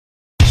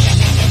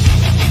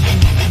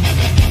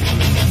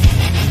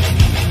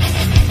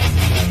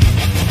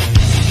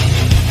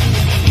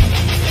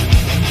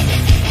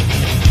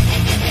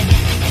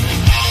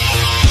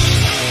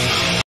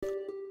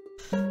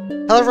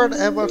Hello everyone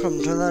and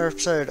welcome to another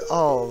episode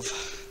of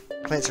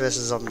Plants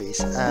vs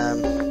Zombies.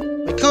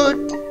 We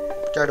could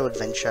go to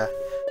adventure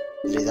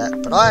and do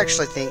that, but I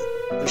actually think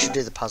we should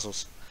do the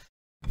puzzles.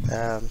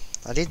 I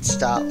did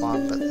start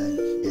one, but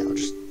then, yeah, I'll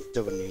just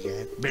do a new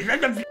game.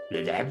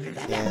 Yeah.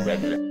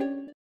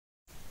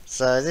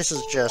 So this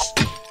is just,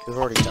 we've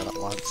already done it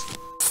once.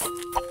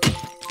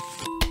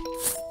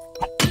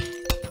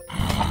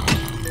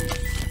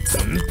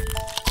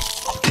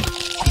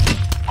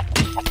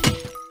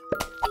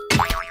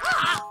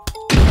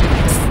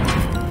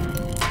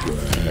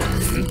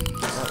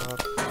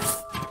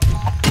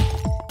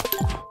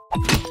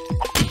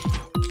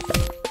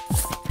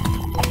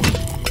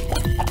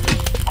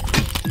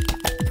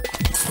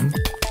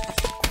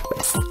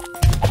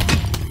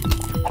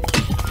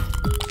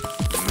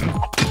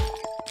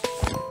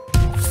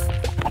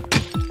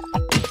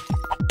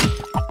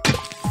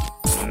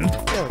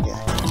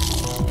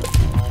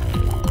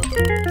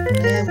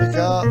 And we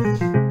got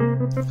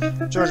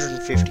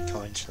 250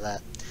 coins for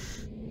that.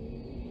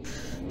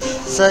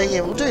 So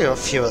yeah, we'll do a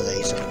few of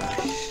these anyway.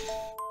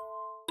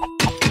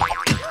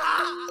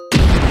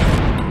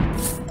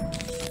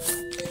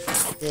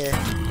 Yeah,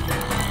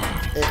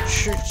 it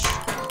shoots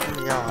from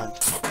behind.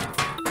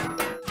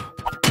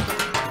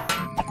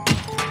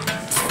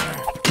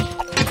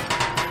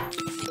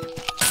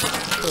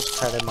 Put a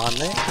potato mine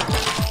there.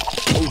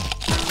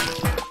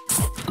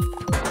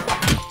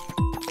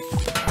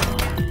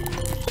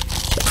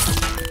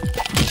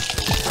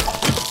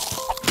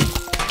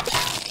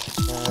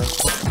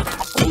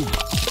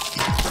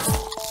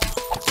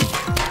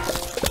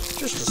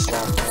 Just to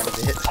slow down a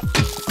bit.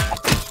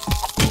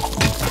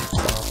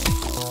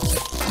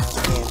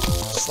 And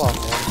slow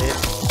down a bit.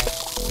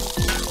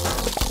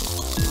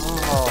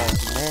 Oh,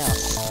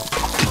 mouse.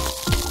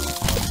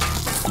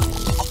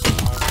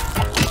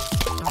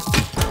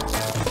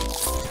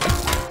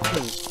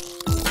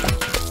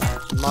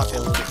 Might be a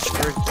little bit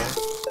screwed there.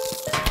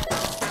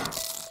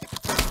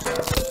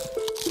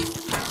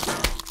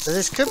 So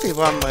this could be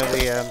one where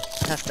we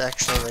have to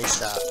actually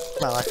restart.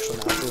 Well, actually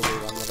no, it will be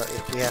one that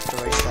we have to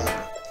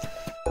restart.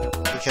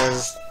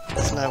 Because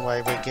there's no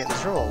way we're getting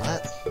through all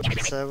that.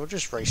 So we'll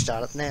just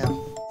restart it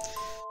now.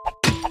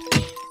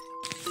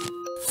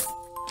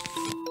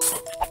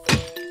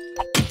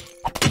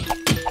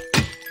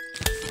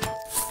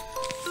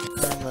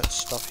 And let's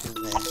stop him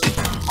there.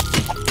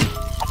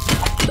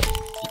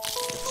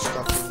 Let's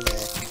stop him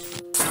there.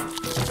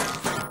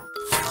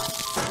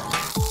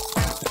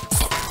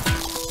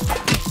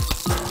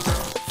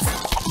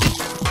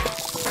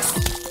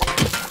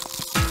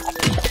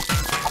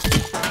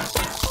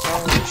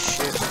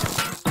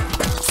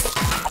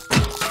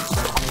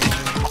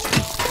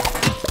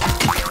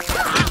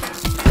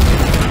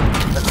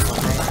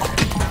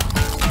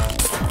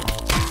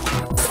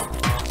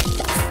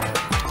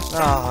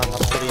 Oh, I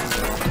put in the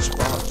wrong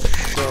spot,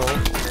 sure.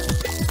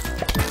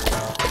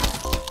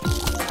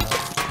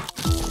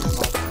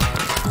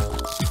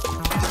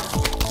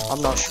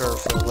 I'm not sure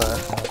if it'll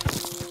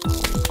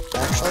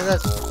actually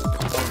that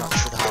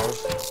should hold.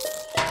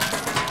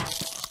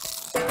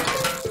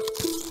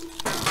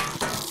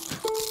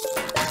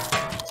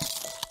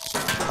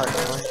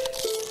 Hopefully.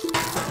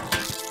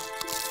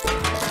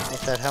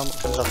 If that helmet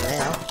comes up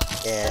now,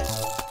 yeah,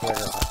 we're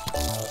right.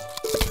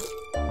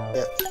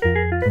 Yep.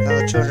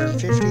 Another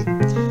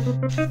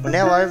 250. We're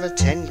now over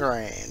 10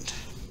 grand.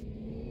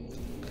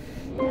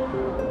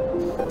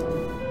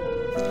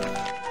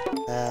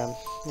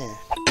 Yeah.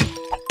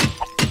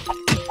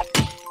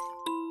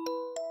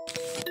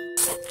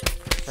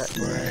 That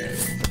there.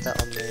 Put that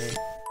one there.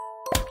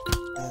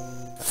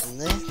 And that one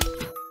there.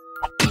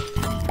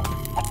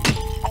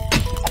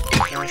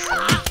 Nice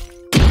one.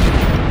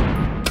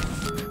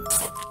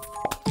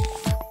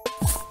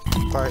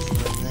 Both of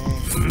them there.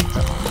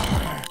 That one there.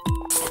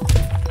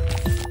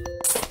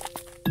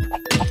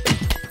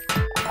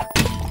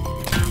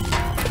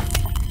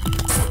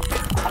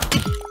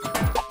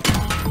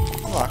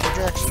 Michael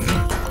Jackson.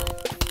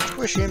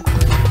 Squish him.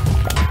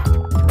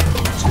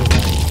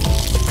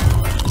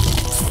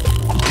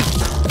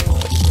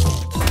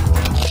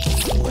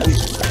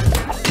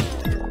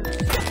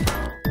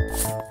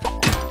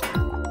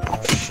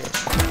 Oh shit.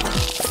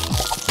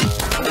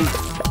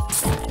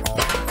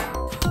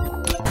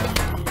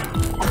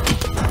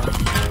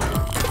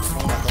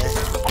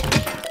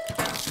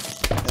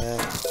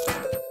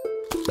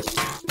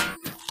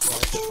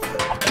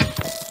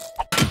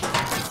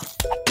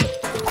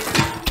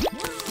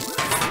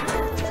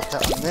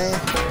 That one there,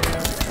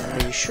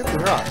 and you should be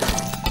right.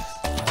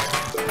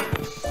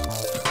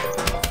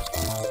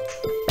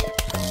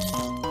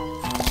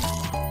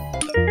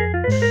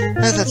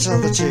 And that's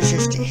another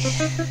 250.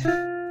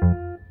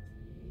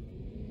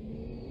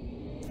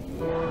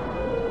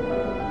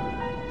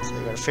 So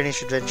you've got to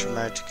finish adventure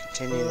mode to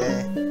continue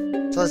there.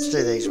 So let's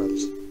do these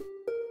ones.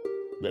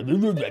 Yeah,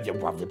 you've got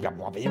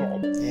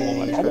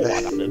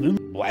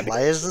to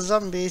play as the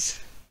zombies.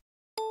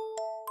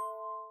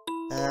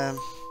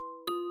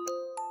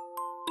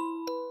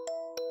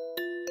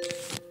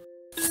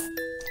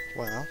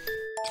 Well.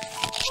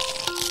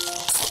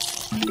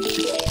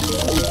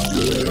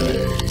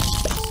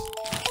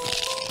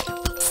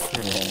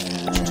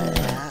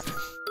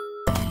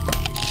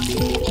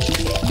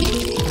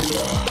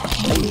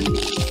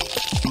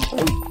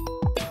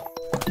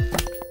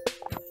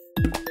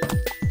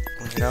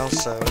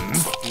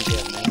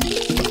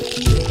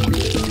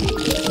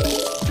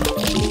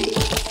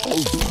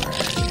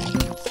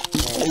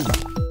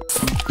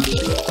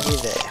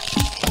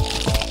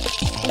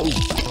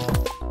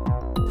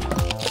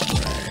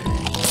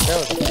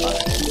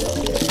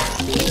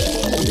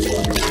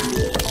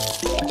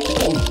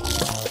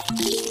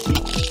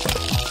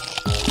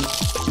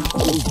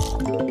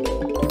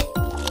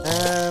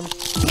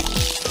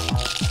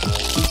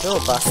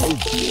 a bucket.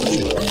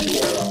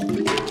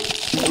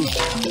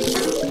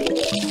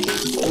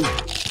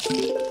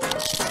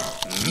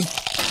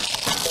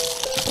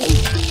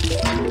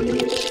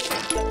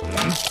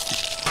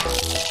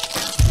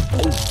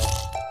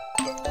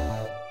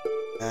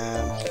 A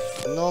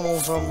normal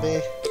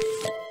zombie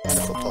and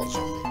a football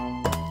zombie.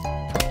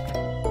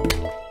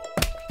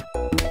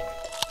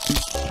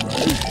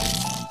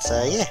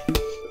 So yeah,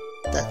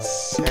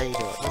 that's how you do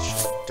it.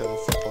 Let's do a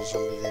football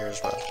zombie there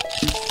as well.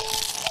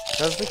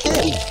 Because we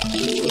can.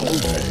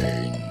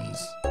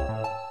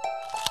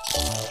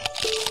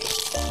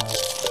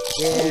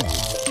 Yeah,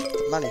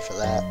 money for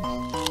that.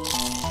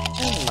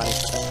 And money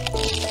for that.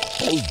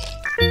 We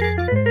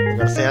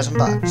got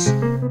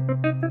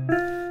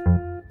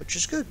 $1,000. Which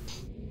is good.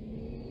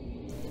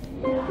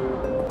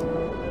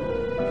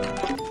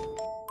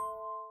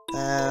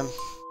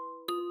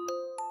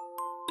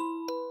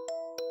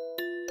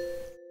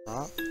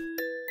 Alright.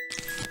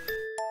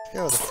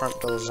 Go with the front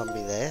door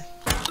zombie there.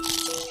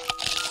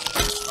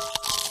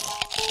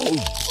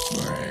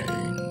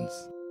 Brains.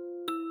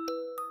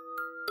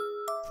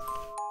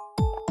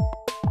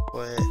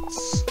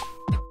 Let's...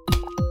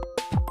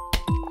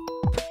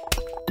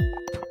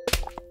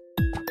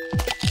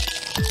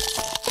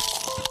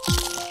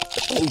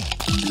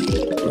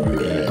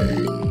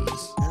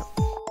 Brains. Yep.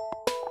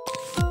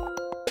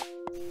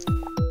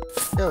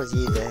 Go with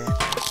you there.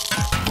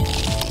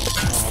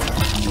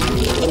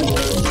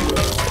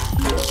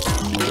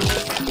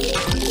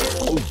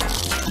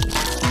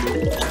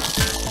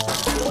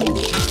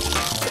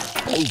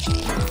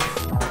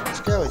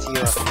 Let's go with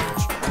you up here.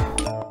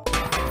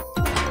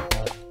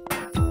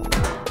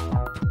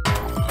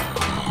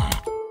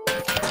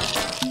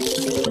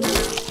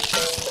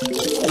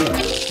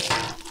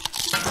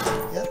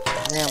 Yep,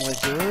 now we're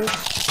good.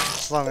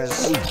 As long as...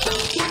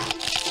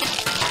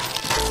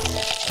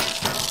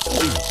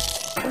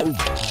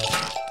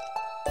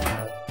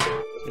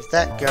 If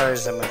that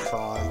goes, then we're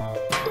fine.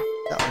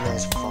 That one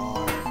there's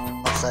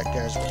fine. Once that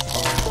goes, we're fine.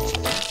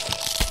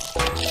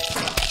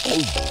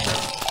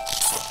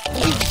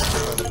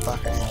 Throw the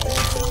bucket in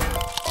there.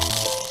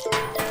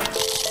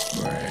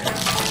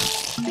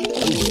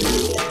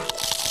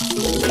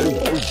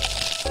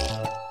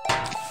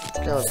 Let's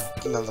go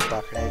with another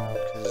bucket head,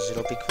 because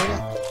it'll be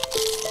quicker.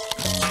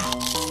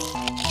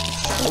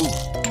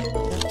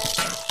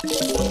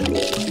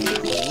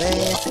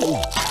 There.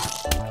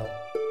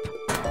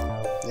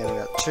 Then we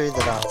got two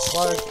that aren't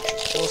slow, which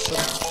is awesome.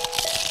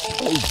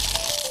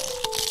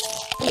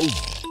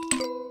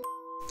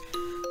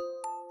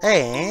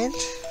 And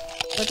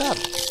we're done.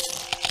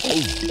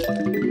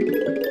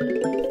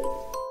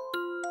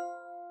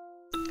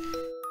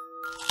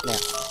 Now,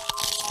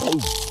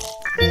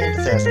 and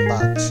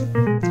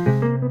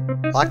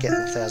 $1,000. Like getting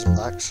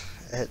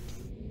 $1,000.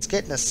 It's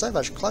getting us so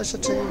much closer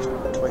to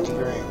 20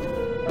 grand.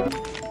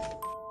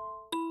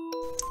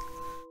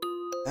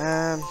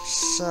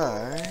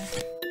 So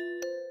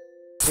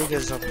bigger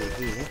zombie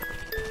here.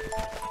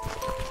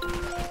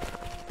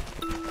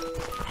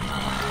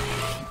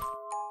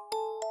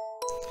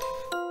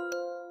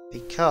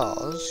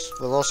 Because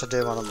we'll also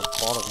do one on the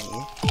bottom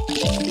here.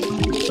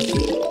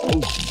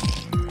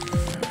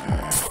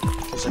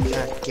 Because I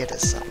can't get it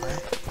somewhere.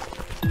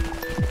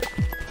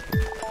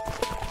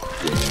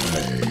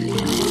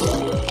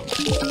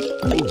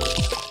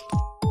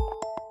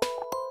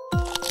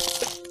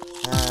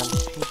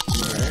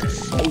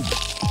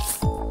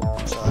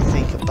 So I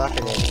think a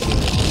bucket head here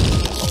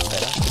is a lot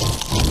better.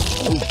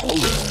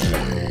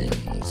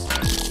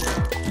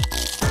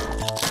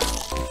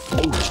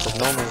 Just a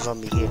normal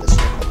zombie here to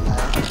step on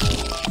that.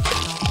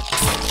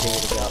 Here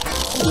to go up.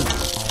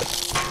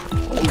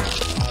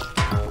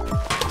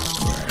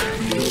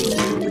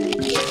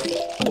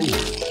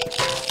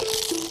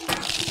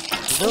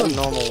 We'll do a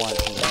normal one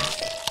here.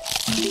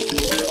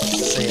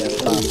 See how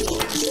fast it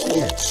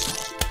gets.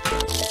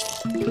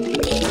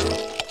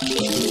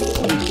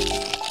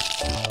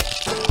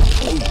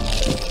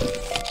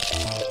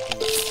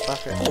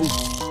 Bucket.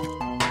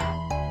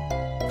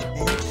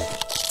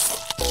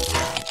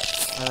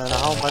 And then a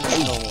whole bunch of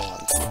normal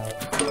ones.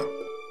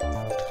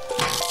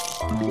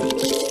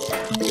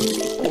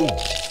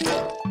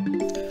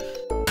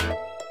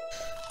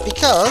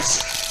 Because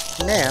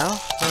now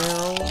we're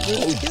all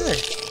good to go.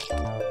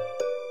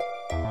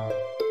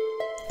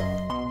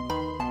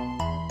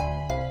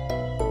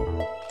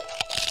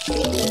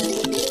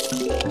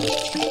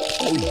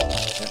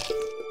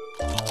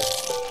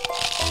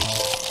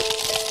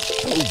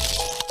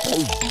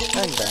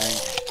 Bang bang.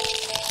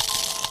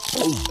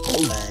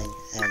 Bang.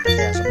 And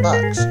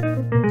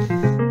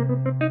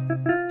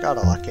 $1,000. God, I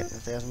like getting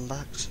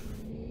 $1,000.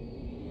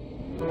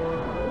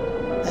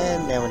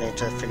 And now we need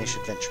to finish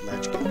adventure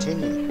mode to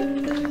continue.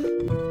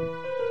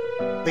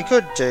 We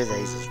could do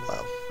these as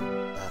well,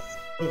 but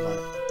we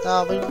won't.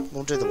 No,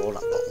 we'll do the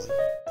walnut bowling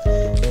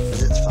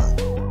because it's fun.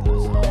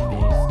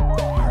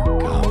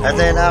 And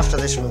then after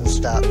this, we'll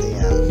start the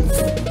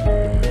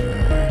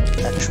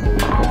actual.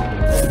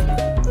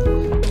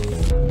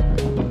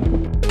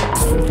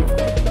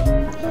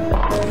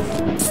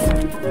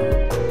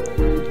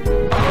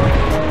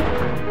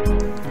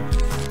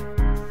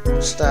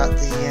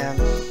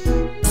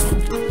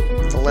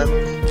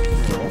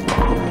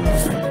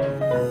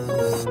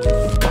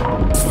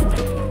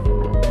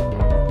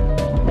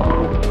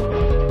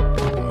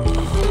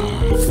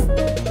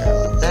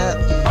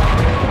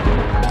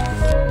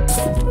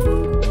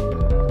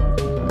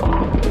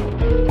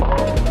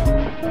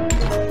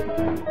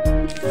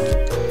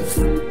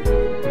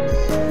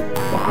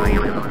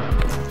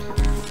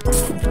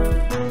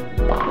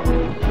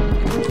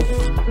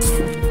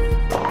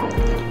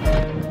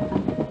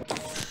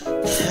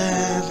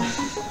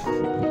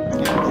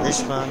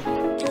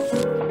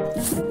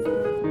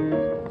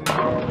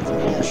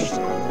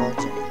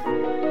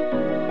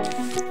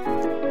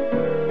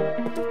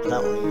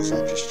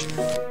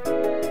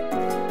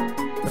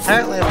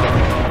 apparently I've got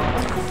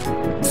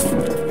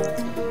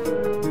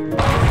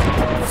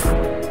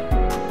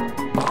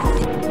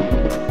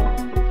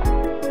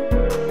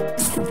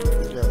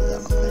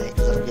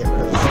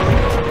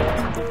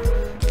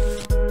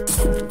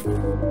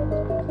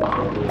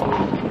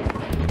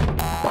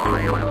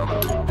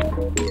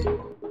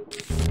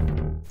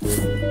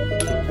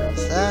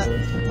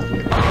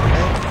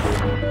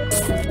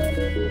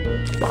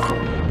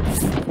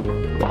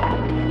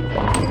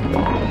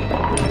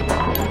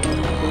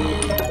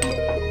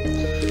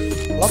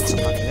lots of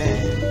money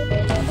there.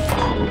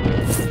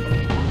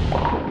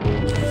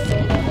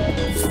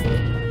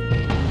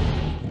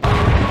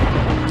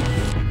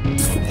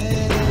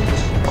 And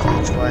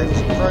huge waves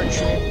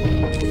approaching.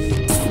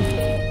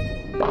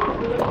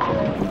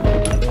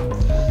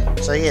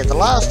 So yeah, the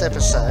last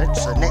episode,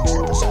 so next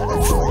episode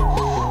actually,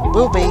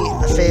 will be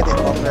a fair bit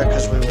longer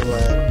because we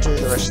will do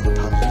the rest of the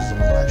puzzles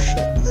and all that shit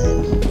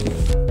then.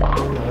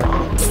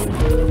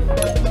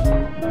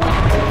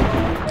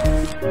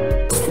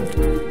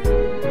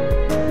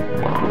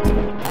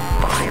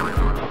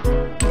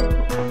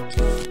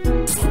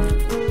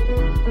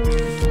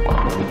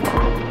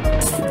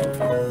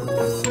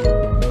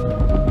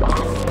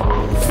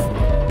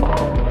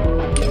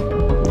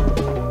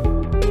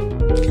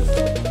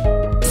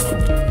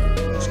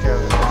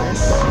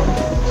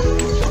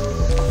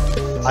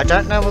 I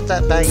don't know what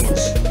that bag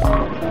is.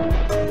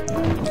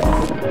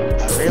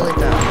 I really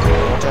don't.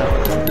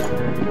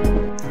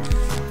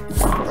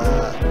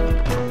 Yeah.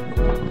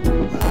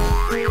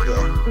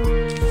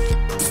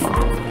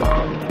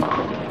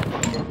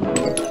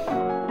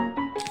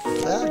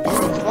 They are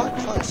getting quite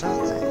close,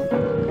 aren't they?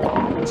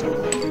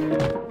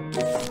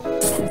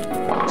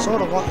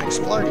 Sort of want an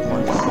exploding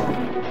one.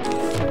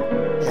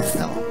 Yeah,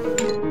 that one.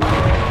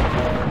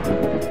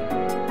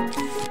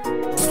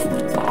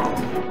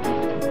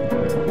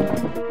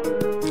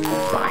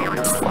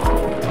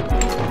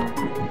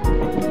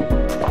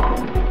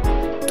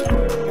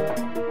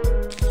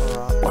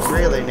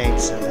 Really need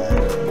some no,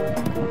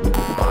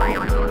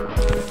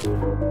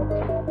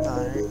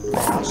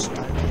 mouse,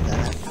 don't do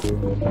that.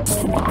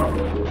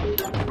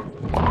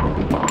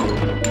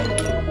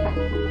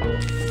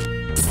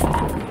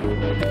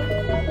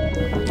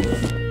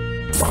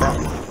 That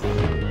one.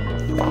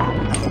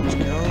 Let's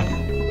go.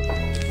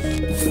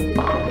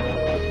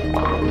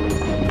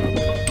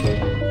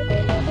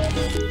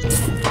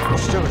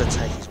 Still gotta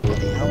take his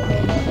bloody helmet.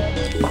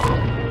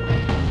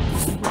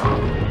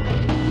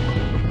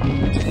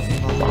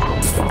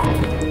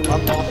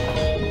 One more.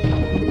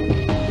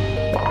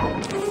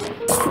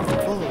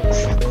 Oh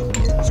shit,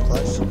 that was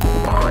close.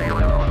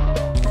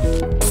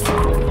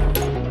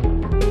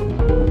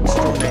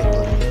 Still need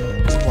bloody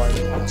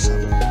exploding one or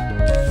something.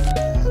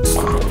 That's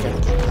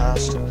gonna get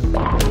past.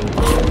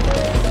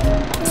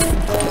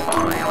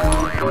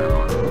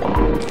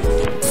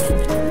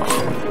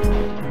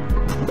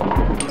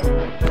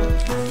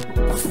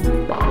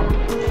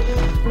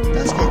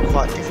 That's getting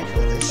quite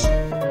difficult, this.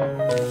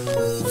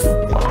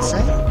 You can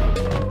see.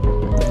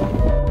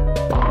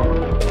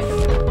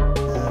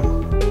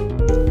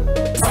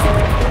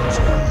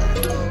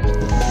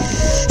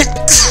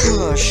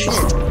 Oh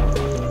shit.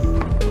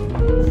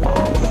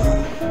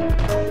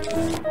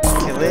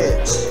 Kill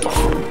it.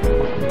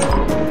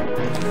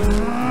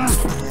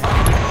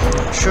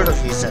 I should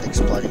have used that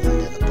exploding one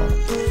down the bottom.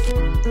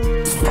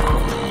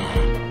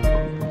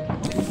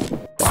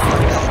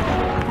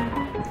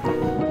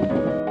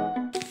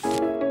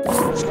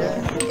 Let's go.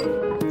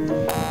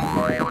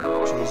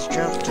 She's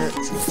jumped it,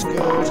 so it's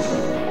good.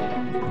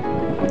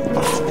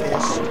 That's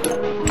pissed.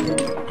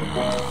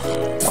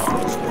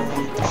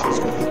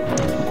 She's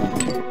going.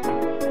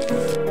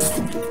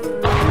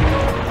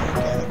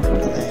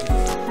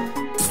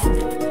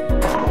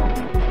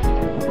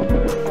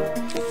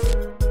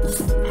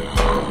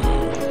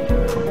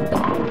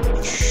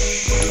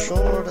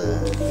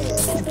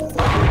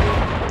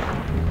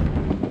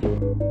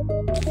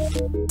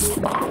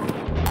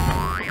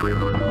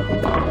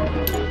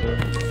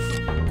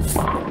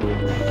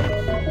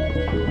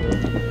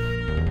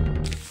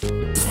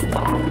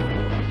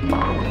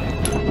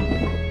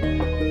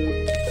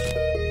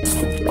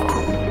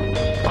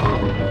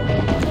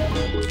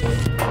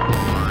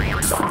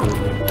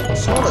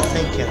 Sort of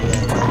thinking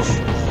that they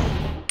should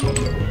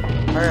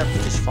hurry up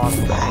with this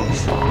final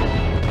phase.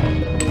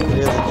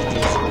 Really could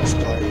use an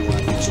exploding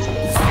one next time.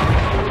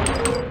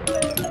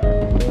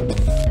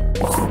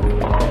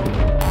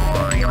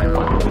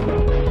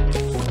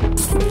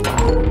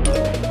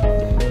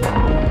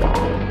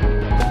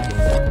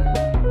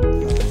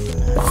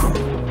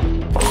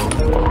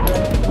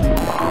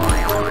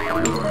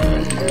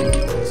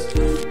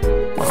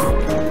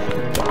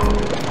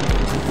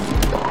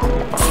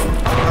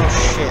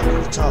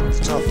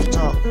 The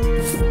top.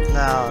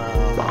 No.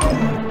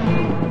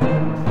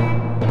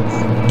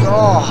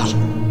 God.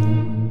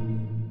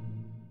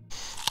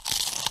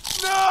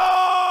 No!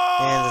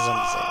 And the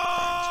zombies are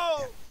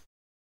yeah.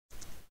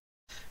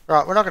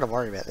 Right, we're not going to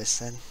worry about this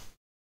then.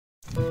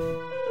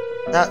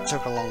 That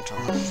took a long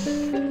time. It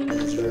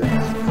was very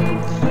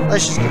hard.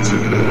 Let's just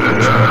continue.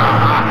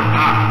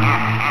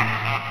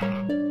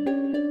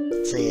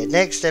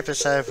 next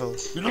episode we'll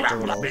do it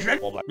all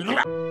and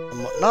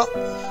whatnot.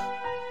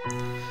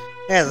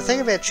 Now the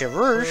thing about your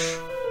roof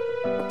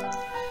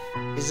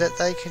is that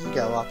they can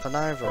go up and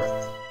over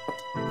it.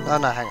 Oh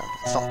no, hang on,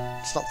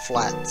 it's not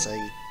flat, so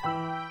you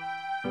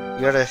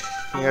gotta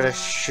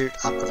shoot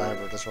up and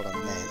over it is what I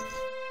meant.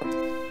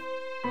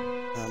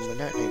 We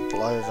don't need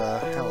blover,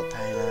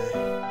 jalapeno,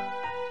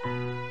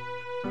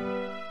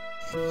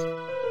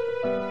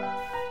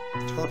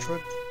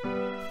 torchwood,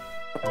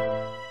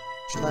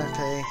 snow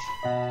pea.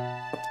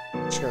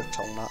 Let's go with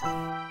tall nut.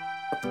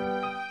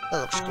 That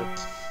looks good.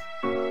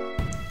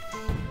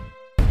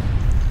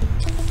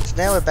 So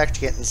now we're back to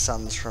getting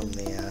suns from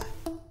the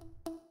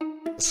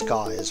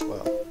sky as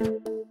well.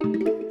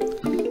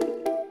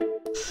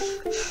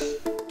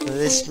 So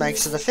this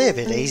makes it a fair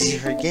bit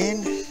easier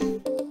again.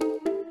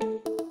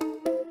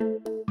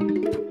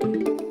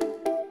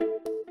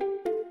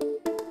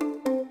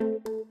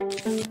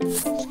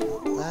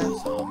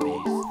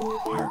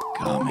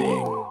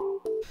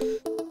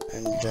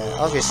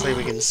 Obviously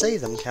we can see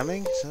them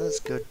coming, so that's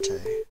good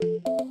too.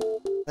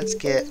 Let's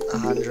get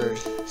 100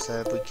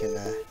 so we can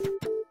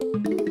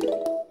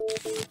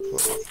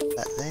put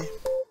that there.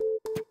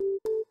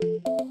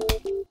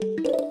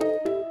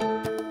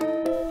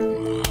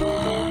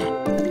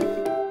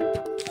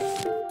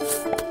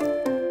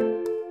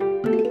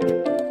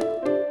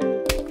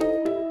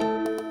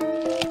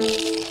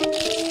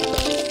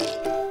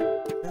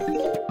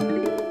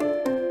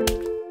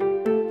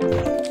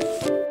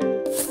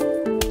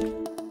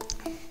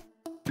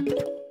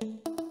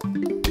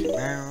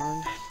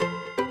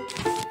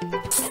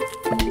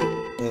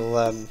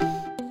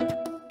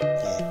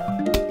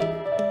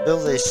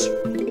 Fill this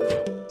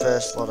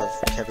first lot of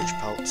cabbage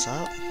pulps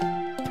up.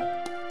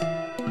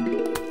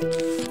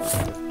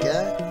 There we go.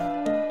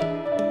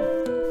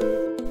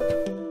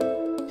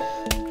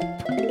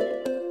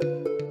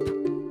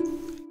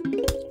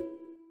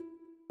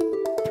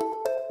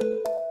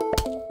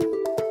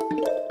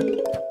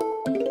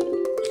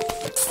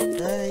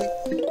 Okay.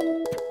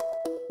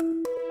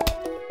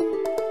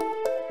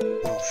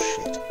 Oh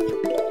shit.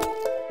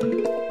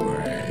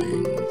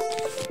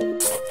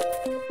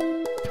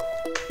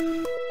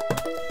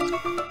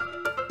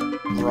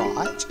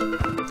 Right,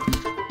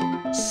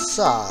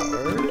 so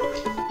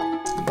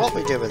what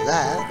we do with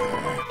that,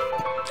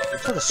 we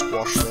put a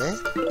squash there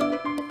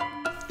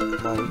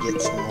while we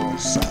get some more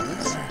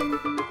suns.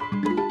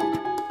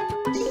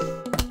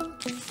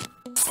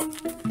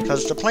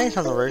 Because to plant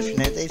on the roof you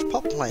need these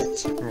pot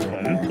plants,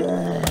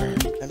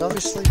 and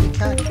obviously we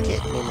can't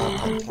get any more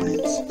pot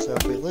plants, so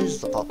if we lose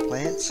the pot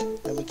plants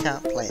then we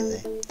can't plant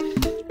there.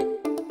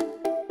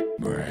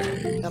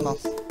 Come on.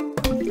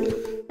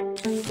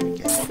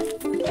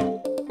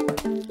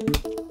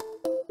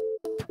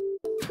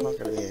 Not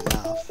gonna be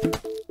enough.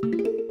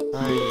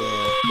 Oh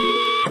yeah.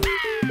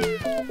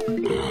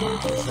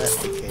 That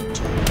dickhead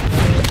too.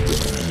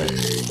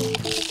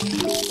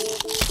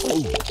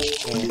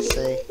 Yeah,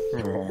 see?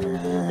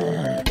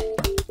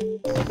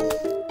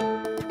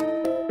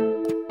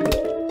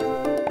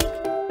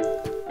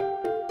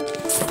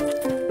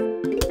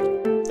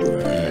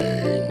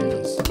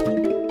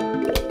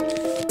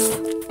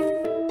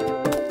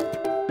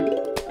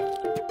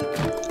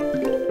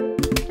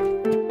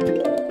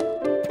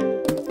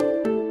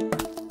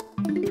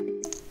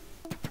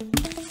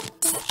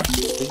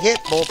 We get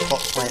more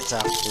pot plants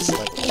after this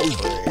level, I'm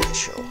pretty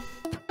sure.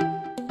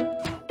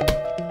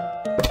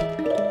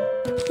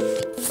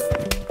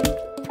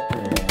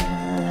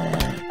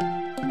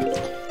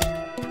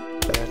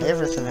 And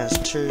everything has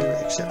two,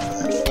 except for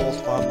that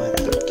fourth one where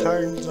the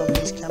cone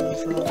zombies coming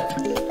from.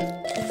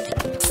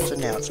 So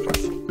now it's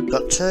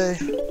got two.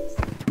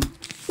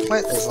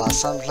 Plant these last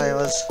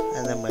sunflowers,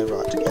 and then we're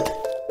right to go.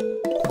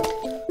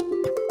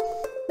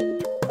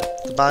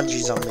 The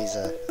bungee zombies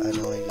are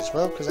annoying as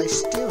well because they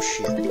steal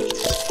shit.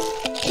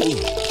 Oh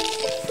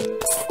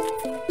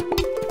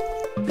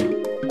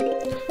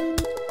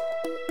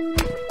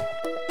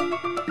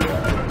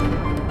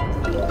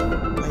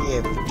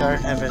yeah, we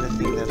don't have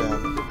anything that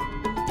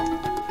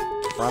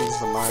runs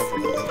them over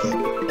when they get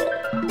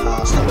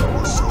past over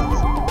this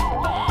segment.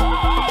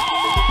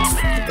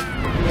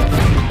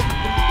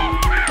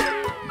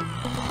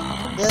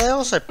 Yeah, they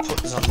also put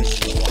zombies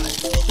in the way.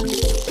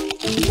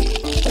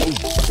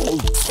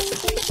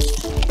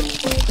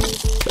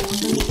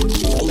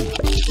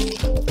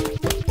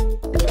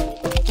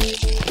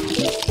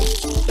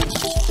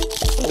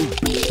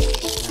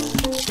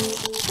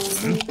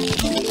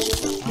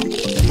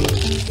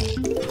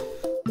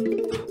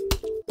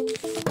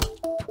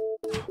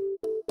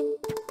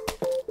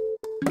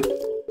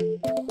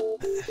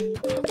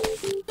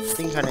 I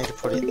think I need to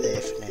put it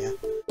there for now.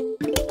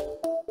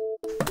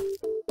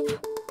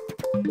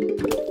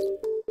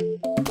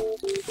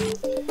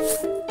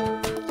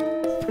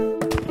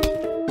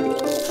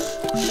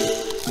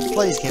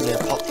 Please give me a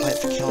pot plant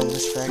for killing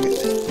this faggot.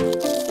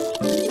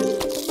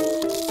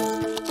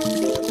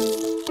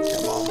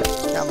 Come on,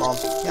 come on,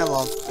 come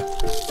on.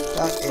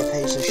 Don't be a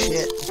piece of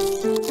shit.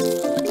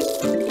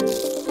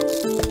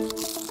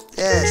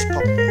 Yes,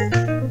 pot plant.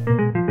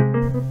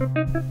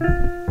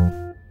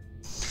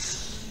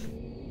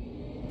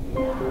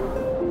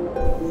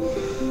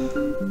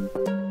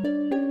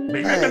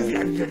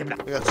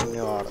 We got some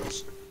new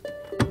items.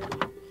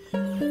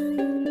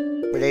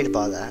 We need to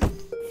buy that.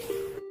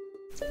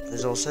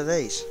 There's also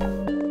these.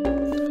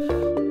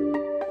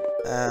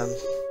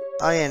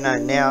 Oh yeah, no,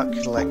 now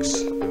it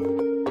collects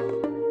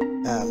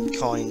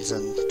coins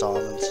and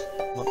diamonds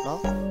and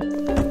whatnot.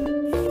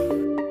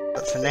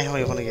 But for now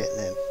we want to get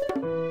them.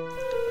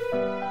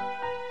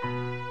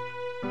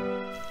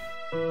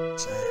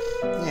 So,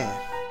 yeah.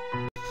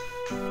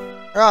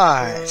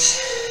 Right.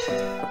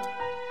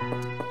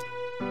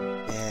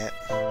 Yeah.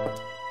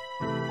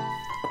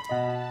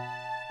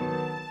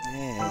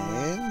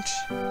 And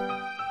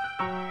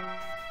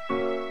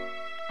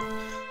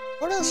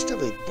what else do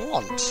we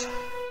want?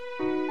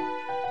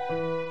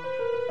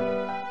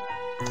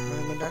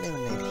 We don't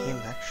even need him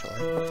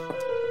actually.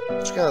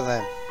 Let's go with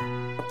them.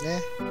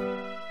 Yeah.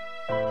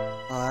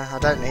 I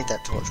don't need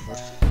that torchwood.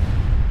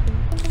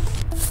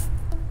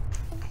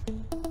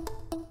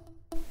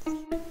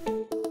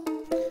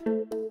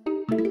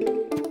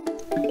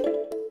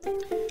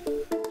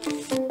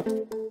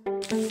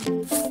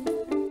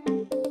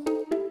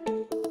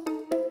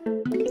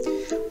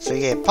 So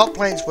yeah, pot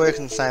plants work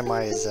in the same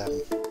way as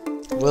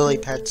lily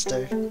pads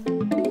do.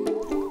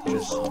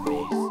 Just for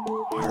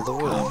the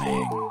wood.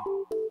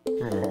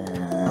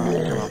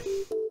 Alright, come on.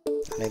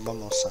 I need one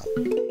more sun.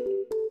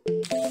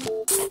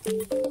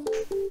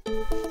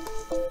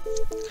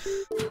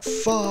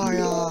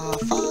 Fire!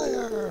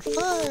 Fire!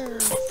 Fire!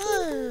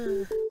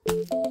 Fire!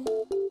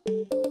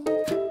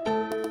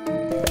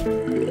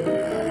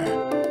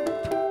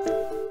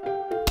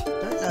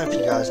 Don't know if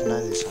you guys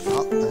know this or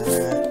not, but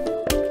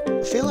I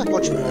feel like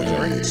watching Lord of the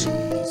Rings.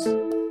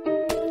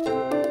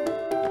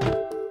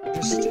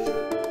 Just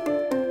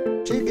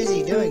too busy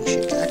doing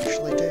shit to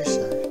actually do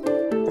so.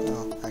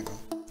 Oh, hang on.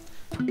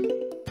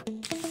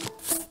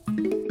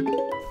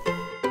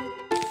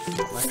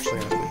 I'm actually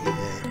gonna put you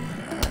there.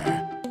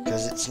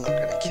 Because it's not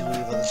gonna kill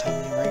you by the time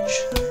you reach.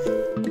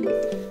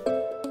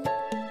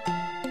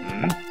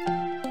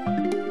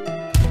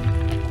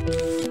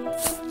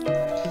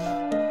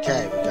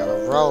 Okay, we got a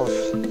row of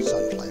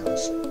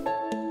sunflowers,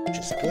 which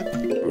is good.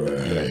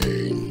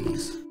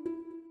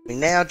 We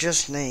now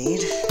just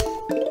need to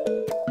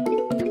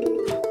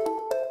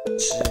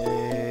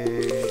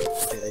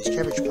do these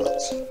cabbage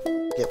pots.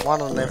 Get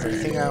one on every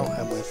finger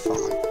and we're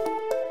fine.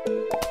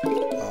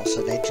 I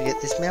also need to get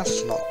this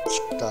mouse to not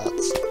start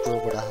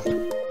screwing up.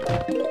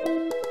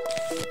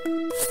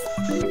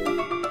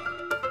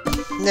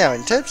 Now,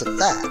 in terms of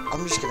that,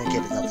 I'm just going to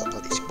get another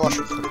bloody squash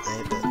and put it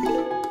there, but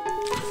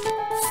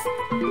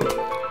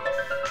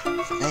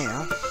for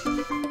now,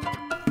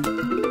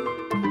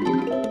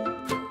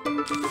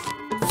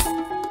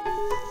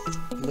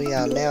 we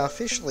are now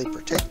officially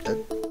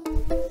protected.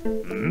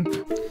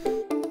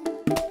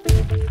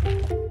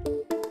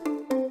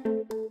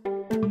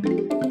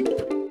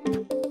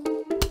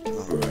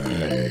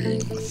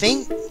 I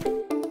think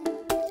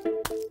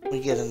we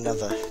get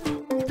another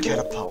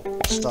catapult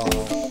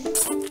style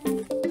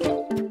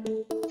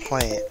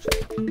plant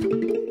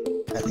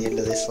at the end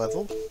of this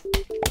level,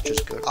 which is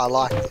good. I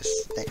like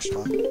this next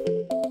one.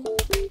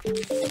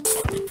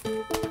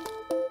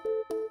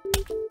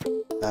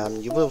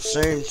 You will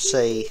soon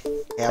see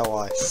how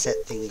I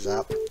set things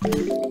up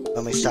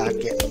when we start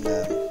getting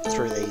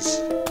through these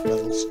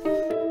levels.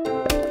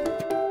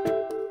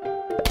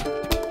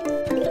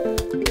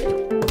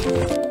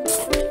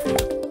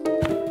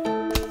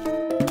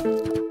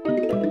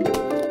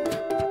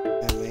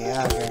 And we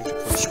are going to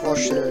put a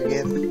squash there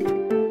again.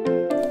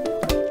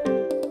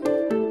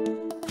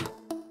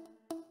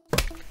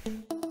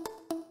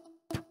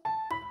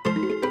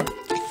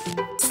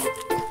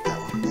 That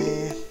one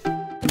there.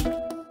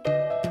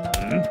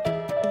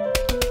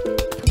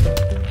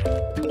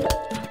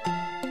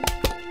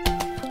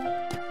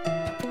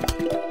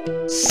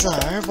 So,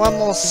 one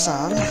more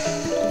sun,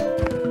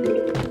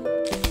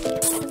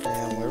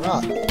 and we're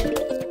up.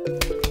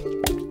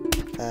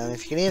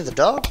 If you can hear the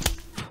dog,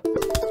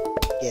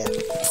 yeah,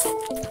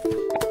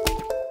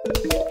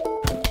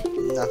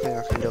 nothing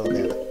I can do about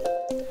it.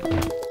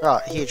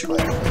 Right, huge wave,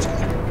 let's go.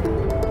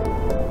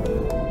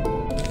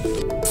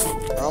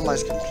 We're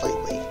almost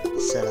completely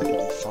set up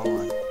and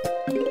fine.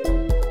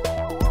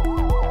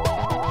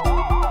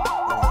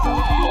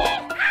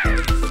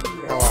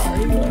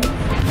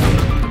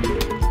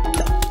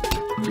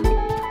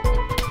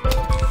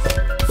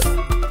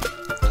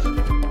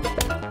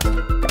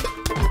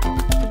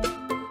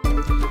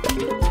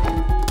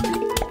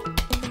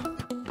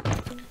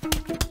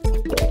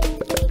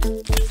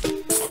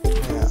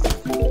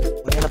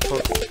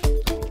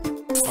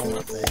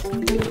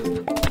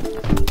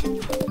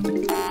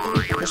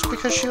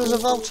 Because she was a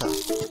Volta.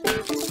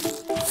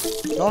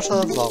 Not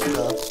a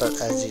Volta, but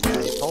as you know,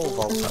 a pole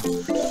Volta.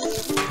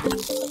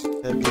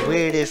 It'd be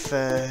weird if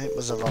it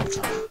was a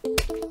Volta.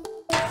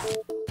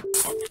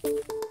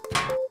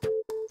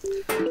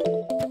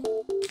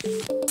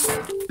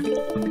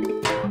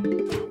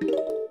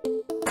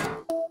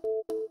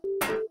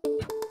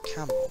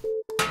 Come on.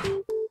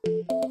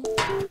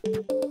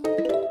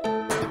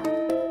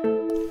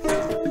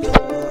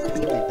 We'll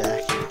be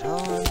back in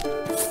time.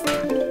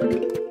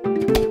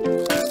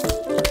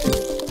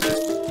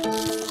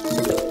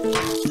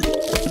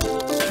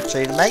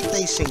 make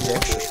these things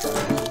extra strong.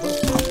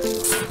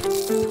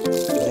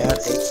 Now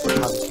it eats the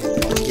pumpkin,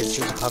 or gives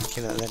you the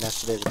pumpkin and then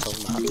has to do the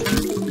tomato.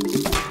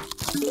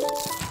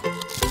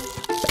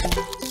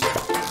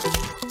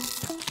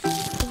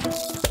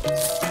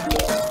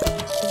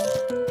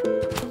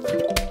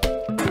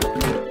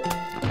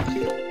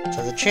 So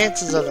the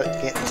chances of it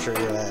getting through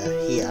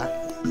here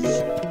is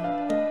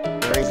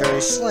very,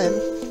 very slim.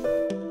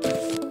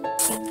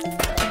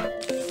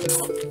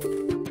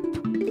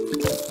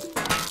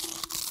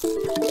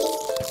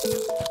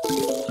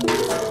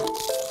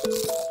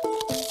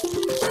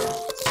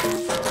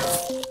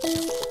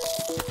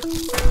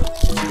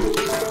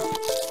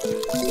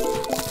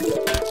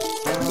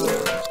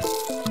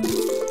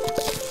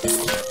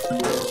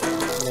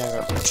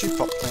 Two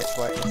pop plants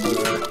waiting for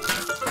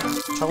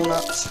tall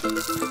nuts.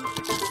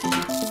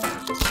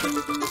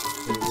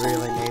 We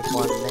really need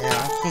one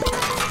now.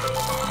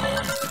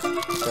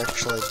 It's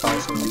actually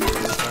both of them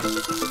this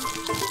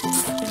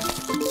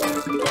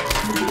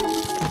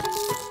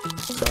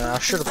one. I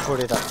should have put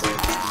it up there.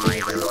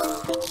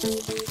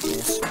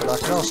 Yes, but I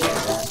can also do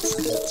that,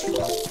 so that's fine.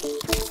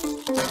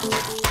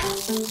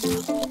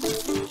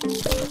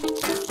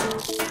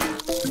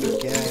 There we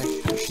go.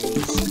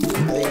 She's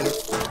there.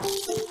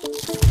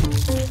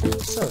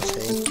 So is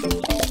he.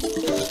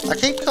 I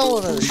keep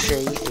calling it a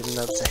she, even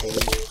though it's a he.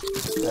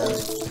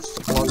 It's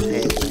the blonde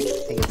hair that makes me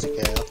think it's a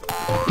girl.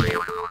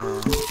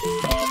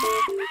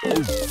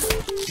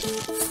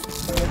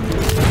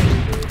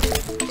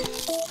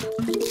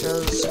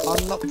 Because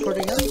I'm not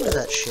putting up with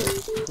that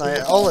shit.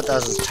 No, all it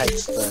does is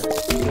takes either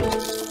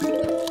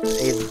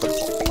the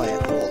pot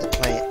plant or the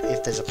plant,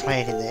 if there's a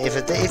plant in there. If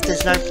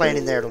there's no plant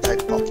in there, it'll take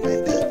the pot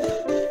plant,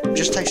 but it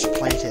just takes the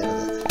plant out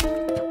of it.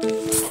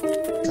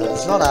 So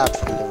it's not hard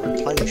for me to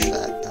replenish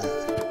that.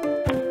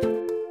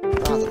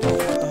 Rather not.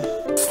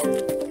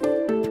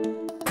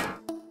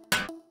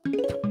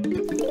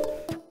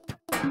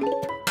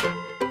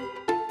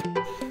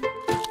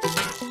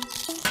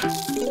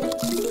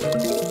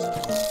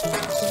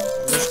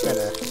 I'm just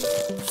gonna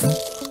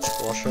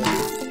squash it.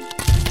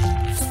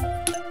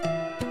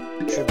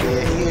 Should be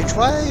a huge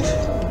wave.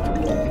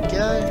 There we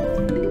go.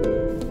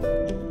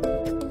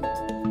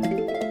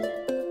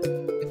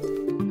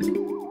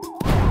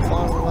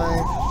 Final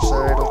wave. So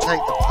it'll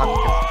take the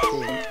pumpkin up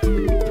here.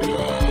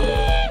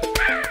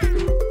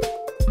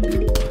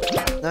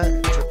 No,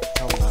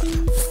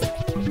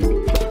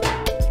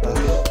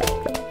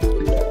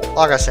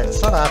 like I said,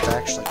 it's not hard to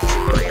actually just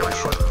finish it.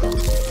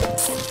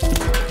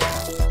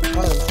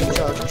 One of the things I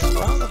just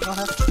rather not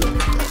have to do.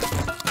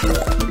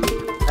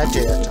 I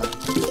do that time.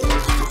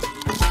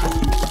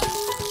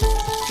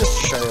 Just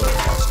to show you what it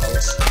does, I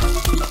guess.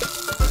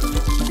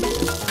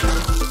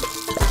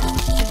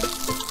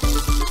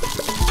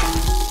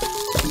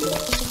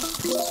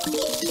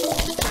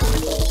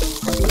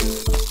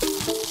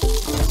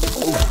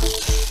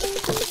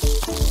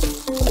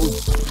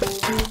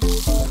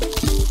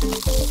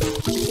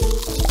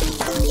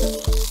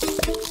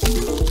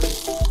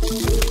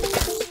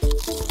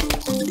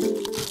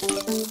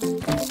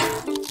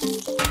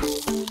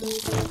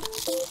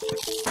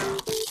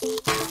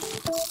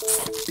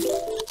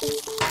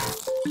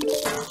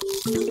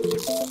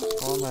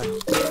 Oh no.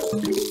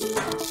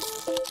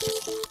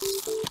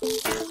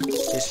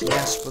 This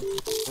mouse would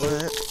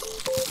work.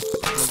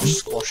 I'll just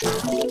squash it.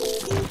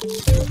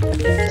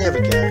 There we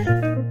go.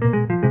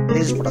 It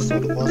is what I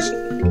thought it was.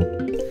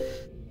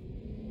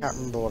 Can't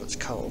remember what it's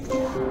called.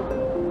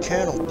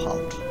 Kernel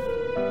pod.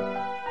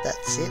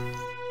 That's it.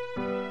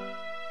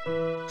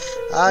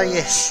 Ah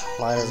yes,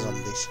 lighter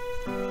zombies.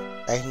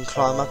 They can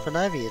climb up and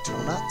over you,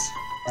 tall nuts.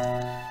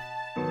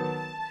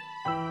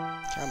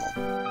 Come on.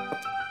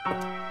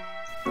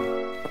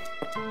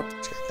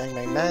 Let's go bang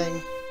bang bang.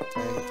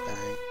 Bang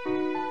bang.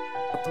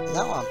 And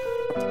that one.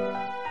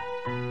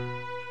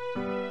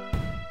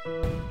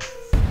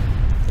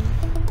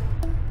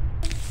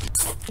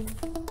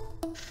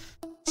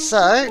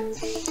 So,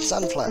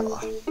 sunflower.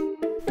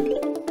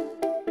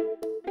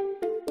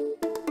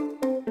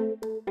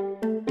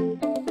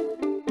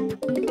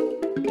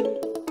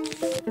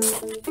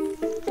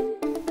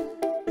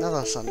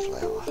 Another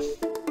sunflower.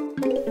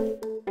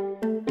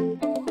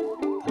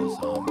 The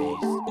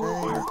zombies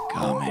are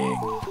coming.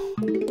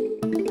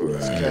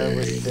 Let's go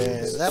with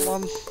that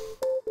one.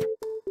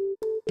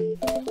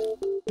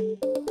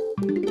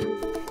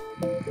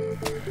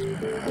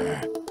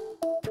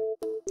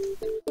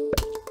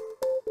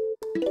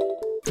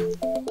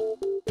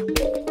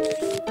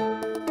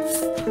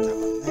 And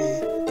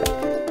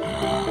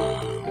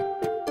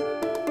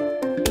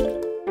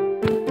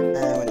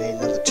we need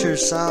another 2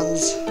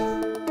 suns.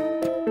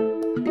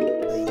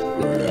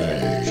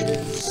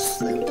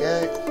 There we go.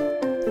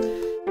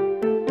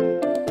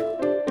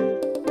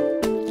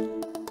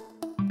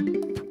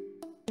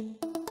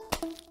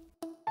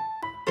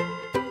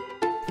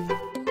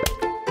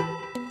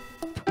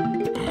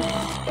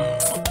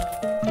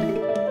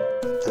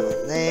 That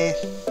one there.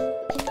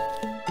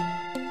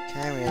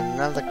 Okay, we have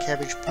another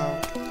cabbage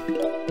pulp.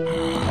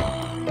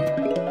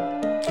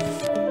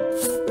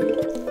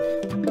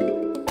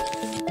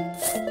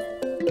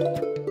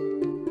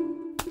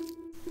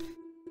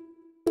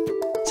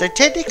 So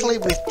technically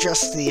with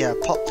just the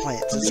pot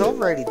plants, it's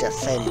already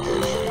defended.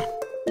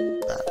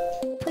 But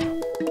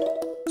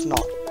it's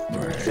not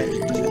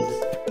defended.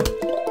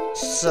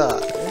 So,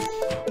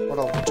 what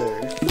I'll do,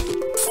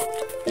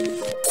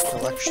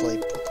 I'll actually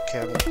put the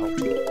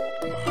counterpult in.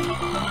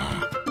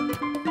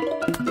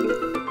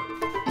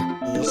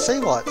 And you'll see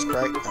why it's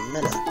great in a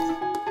minute.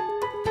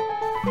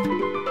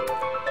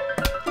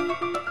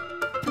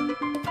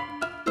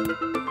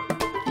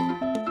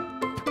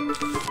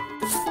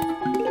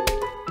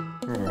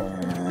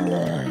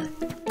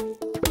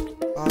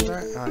 Oh,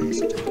 no,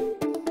 yes I do.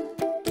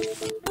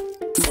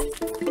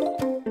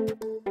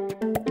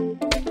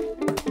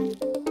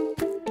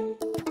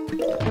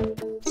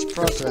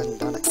 Surprised it hasn't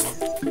done it yet.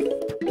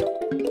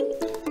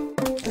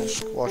 Now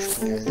squash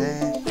can go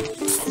there.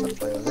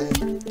 Sunflower there.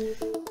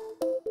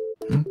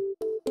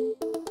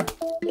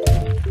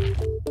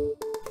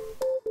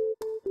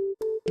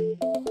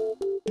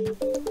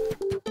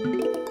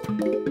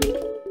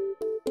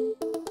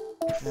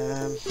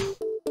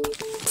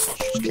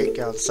 Just keep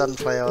going.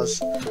 Sunflowers.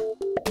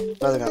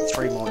 I've only got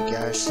 3 more to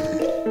go, so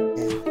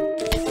yeah.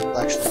 I'll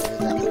actually do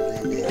that one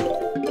there now.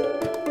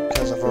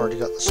 Because I've already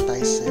got the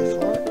space there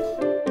for it.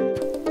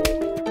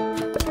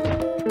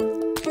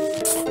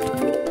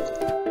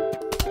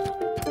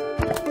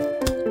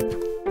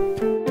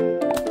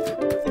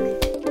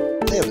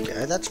 There we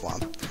go, that's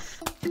one.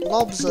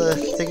 Lobs a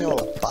thing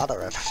of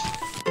butter in it.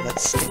 That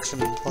sticks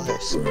them in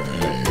place.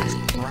 It's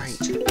great.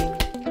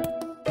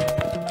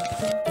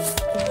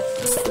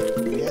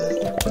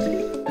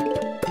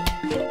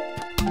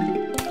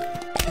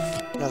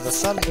 The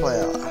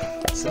sunflower.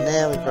 So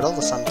now we've got all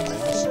the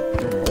sunflowers.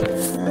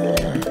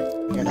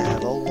 We're going to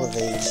have all of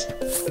these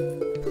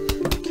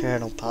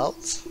kernel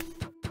pulps.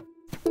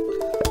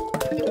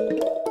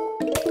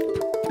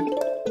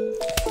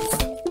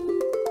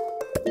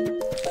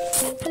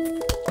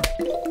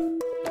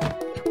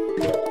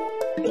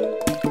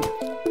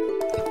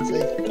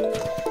 See?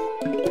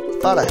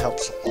 Butter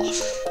helps a lot.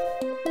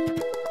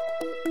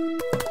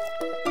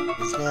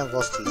 He's now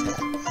lost his hat,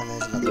 and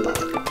there's another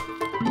butter.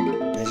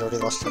 He's already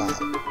lost an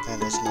arm,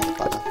 and there's another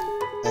butter,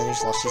 and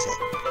he's lost his head.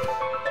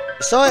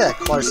 You saw how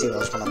close he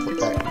was when I put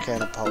that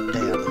kernel pulp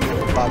down, and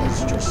the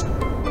butters just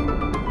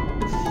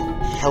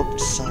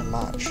helped so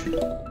much.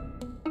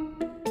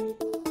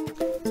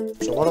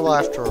 So what do I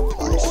have to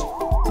replace?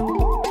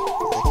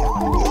 What they come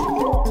and get?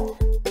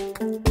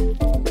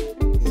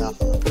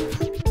 Nothing.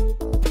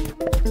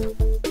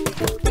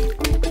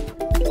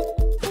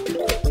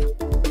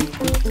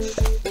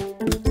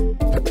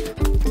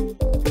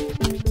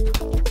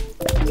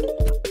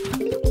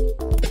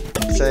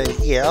 So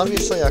yeah,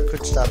 obviously I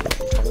could start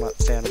putting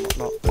toilets down and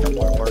whatnot, but I don't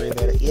want to worry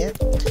about it yet.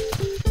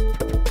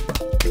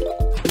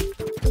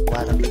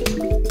 Ladder.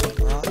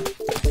 Right.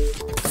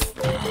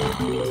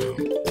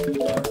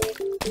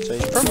 So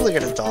he's probably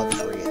going to die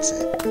before he gets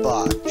there,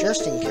 but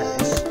just in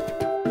case,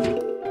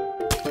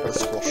 put a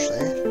squash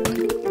there.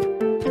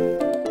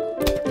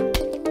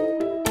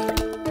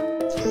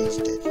 Yeah, he's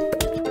dead.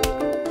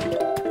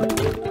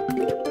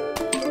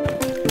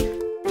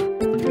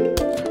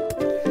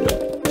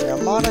 I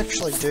might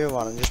actually do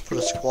one and just put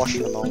a squash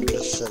in them all,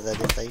 just so that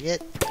if they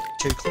get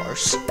too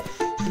close,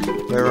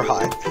 we're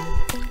right.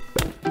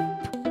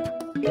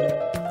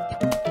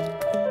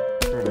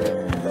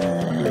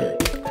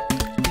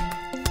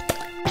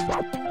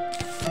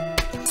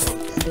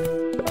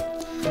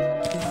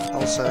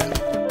 Also, I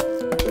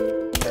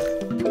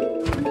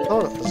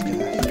thought it was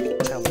gonna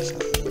tell me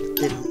something, but it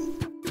didn't.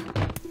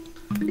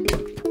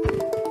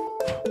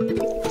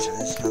 So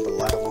there's another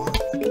ladder one.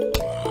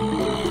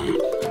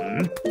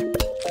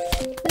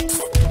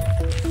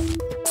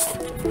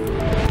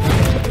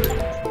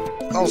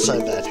 Also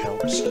that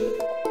helps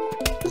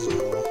as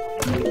well.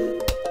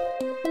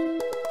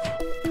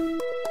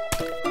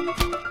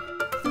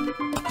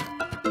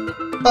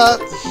 But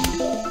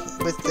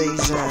with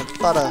these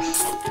butter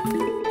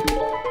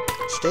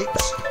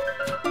sticks,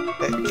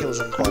 it kills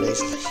them quite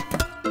easily.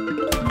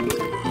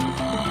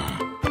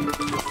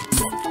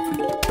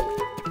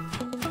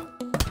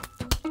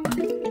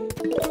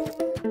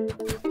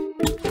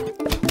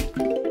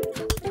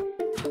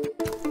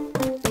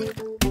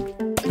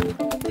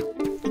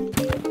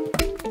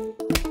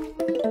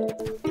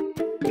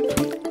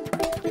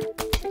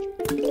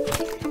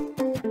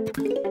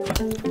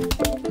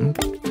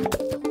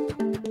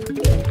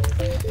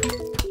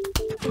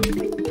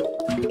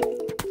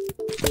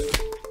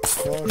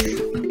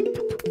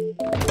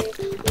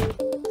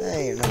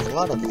 Hey, another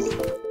lot of them.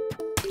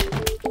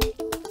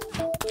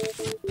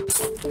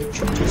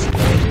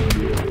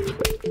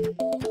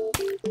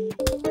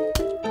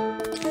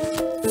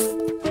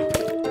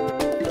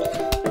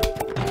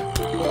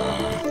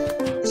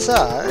 So,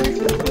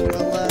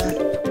 well,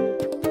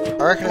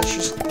 I reckon it's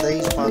just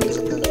these ones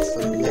and then it's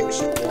the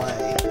next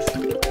wave.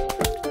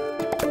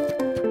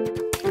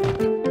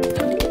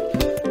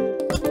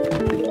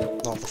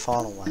 Not the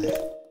final wave.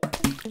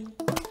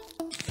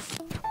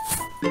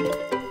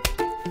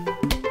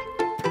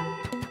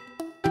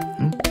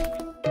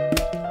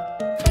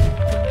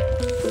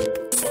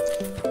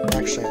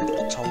 Actually, I'm going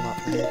to put Tom up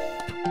there.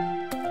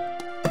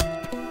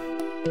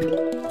 Where's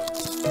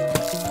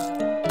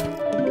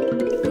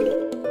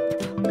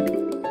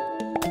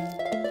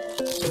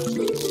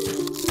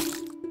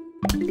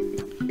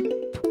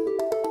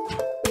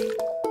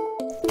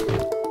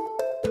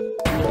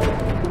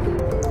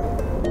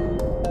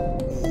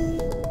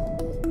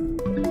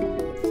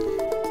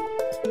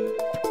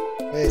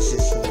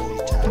this enemy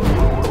target?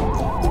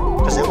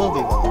 Because there will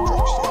be one that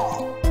drops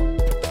down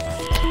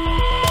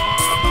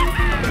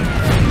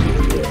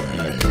here.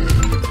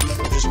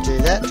 I'll just do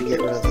that to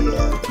get rid of the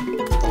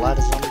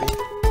ladder zombie.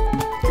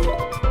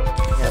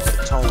 Yeah, but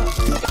it's all up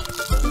there.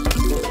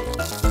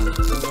 And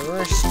the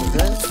rest of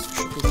it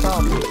should be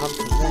far from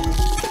pumping there.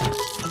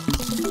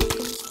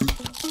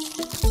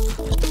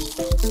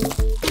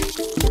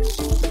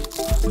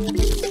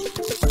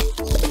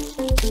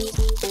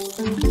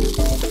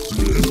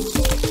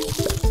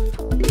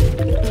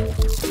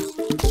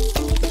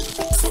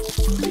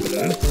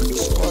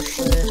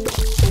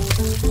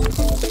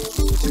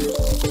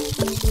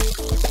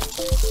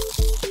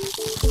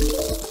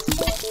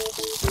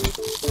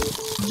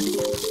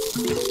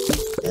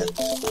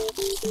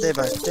 They're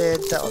both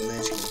dead. That one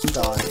there's gonna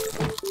die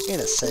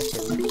in a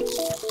second.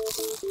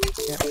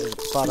 Yep, there's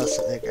butter,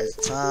 so there goes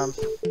its arm.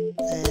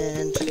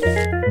 And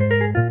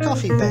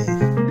coffee bean.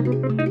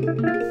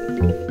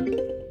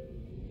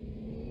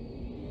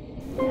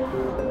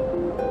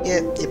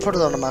 Yep, you put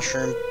it on a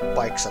mushroom,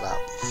 wakes it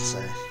up.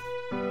 So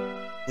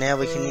now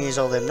we can use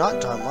all them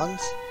nighttime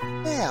ones.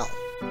 Now,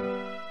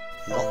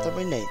 not that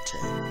we need to.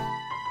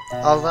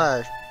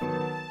 Although,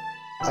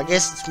 I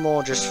guess it's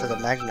more just for the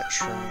magnet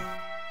shroom,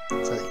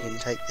 so that you can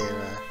take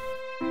their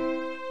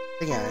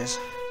thingos.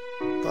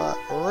 But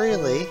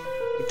really,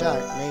 you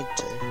don't need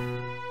to,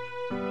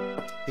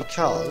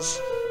 because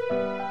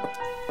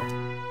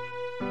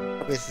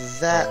with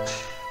that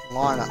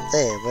line up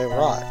there, we're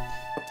right.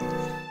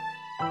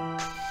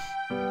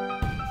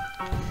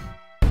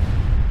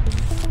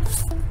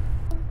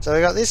 So we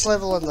got this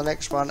level and the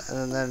next one,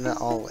 and then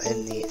I'll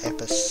end the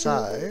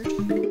episode.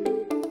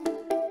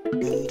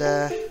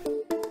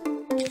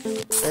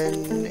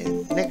 And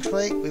then next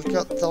week we've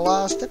got the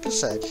last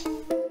episode,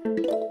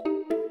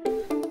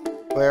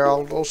 where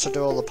I'll also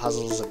do all the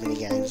puzzles and mini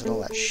games and all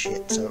that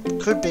shit. So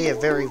it could be a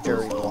very,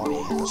 very long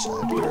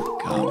episode. We're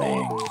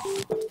coming.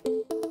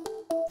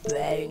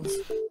 Thanks.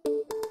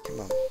 Come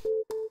on.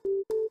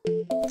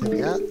 There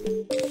we are.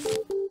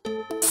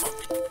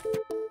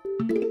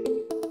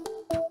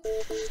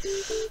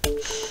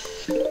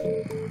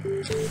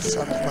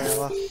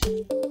 Sunflower.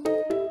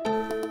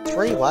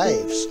 3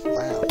 waves.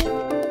 Wow.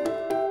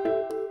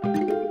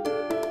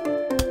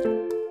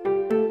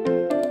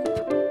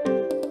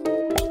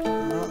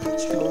 Alright,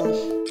 that's fine.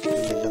 We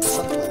need another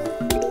sunflower.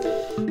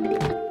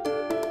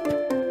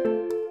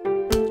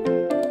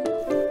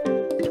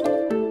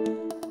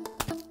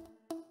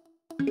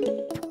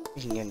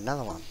 We can get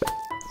another one.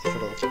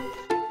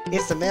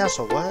 If the mouse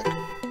will work.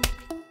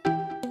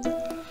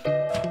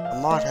 I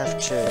might have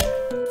to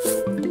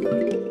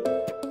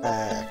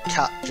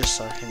cut just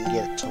so I can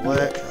get it to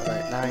work. I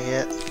don't know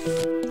yet.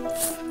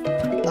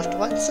 I'll have to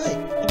wait and see.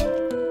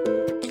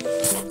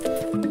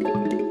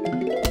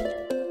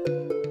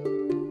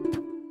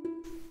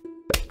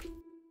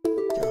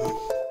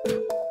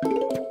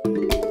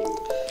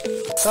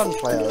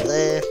 Sunflower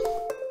there.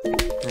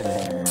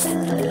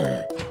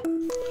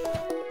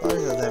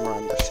 Both of them are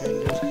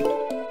undefended.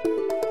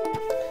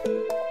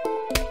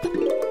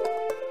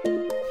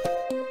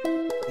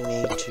 We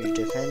need to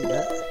defend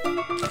it.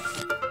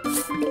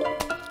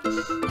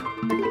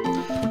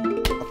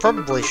 I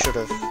probably should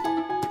have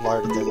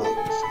loaded them up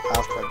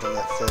after I'd done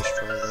that first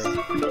row there.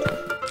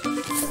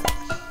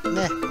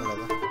 Nah,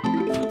 whatever.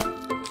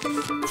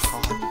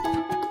 Fine.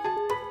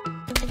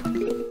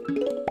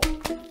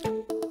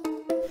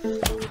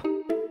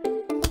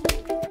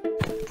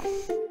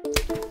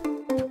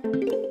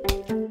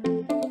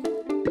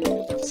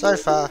 So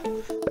far,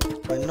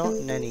 we're not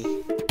in any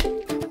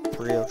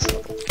real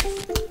trouble.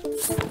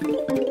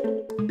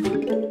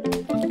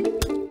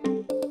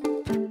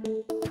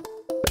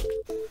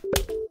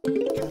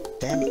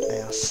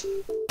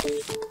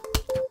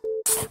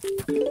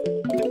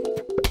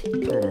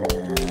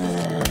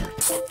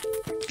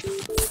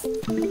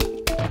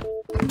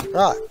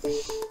 Right,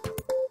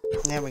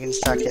 now we can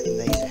start getting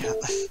these out.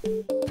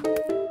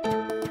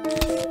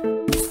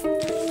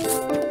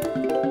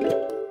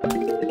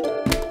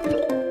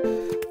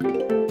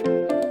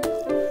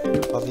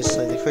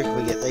 Obviously, the quicker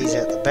we get these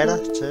out, the better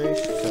too,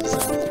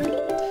 because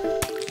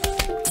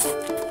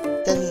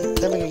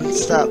then we can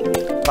start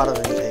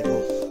buttering people.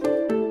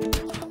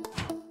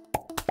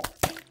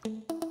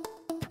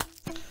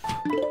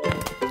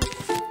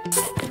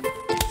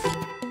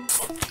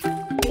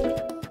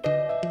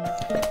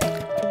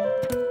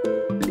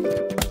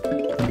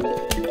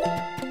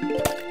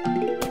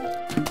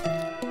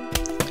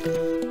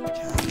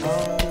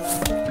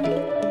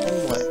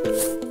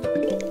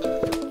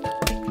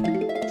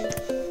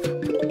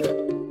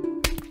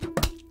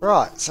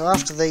 Right, so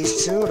after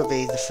these two, it'll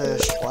be the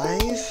first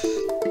wave.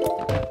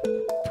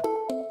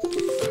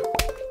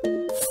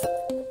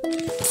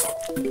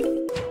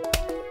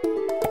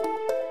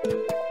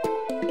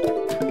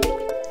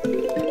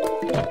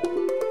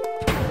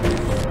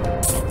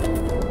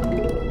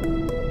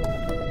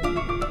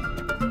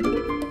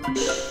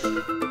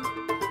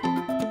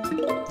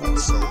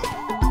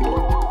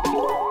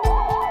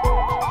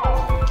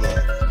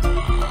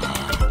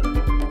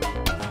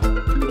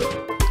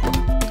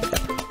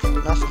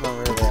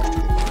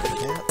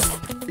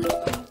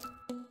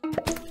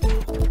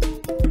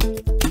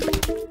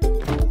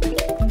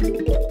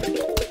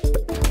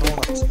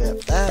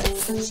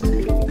 So,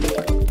 there.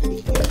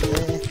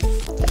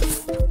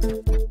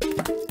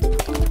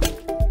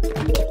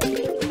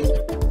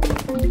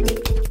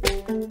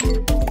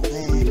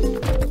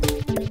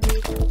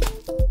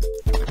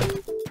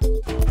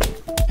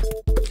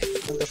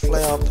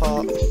 Flower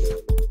pot.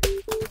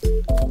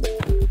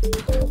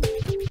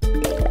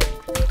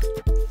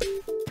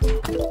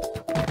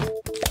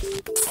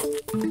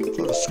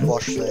 Put a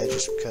squash there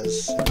just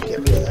because I can get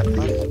rid of that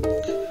one.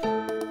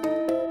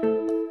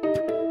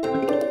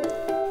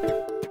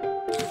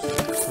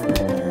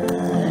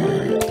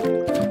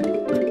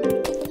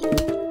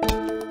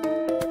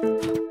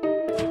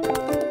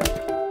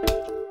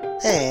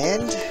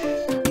 And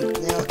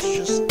now it's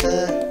just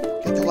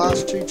get the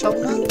last 2 top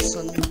nuts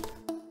and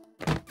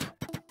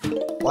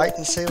wait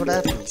and see what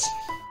happens.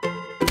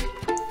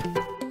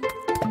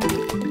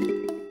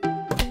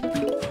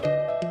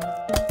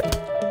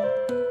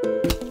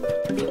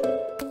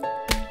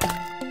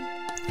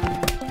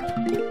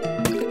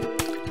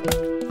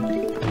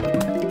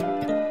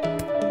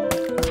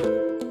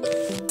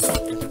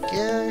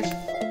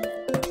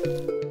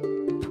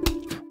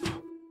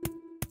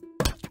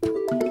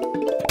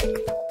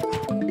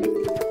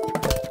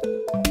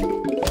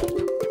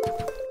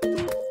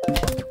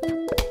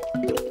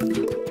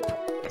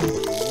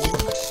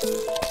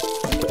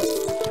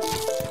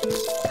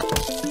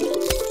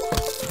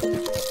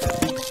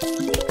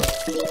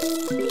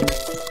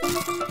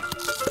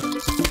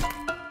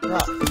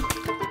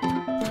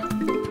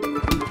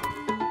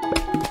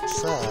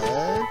 So,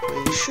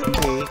 we should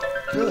be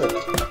good.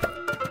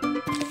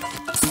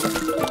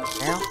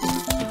 Now,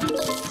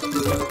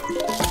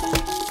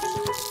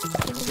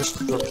 we'll just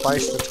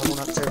replace the tall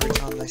nuts every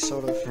time they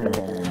sort of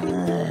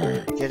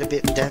get a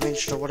bit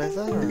damaged or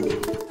whatever.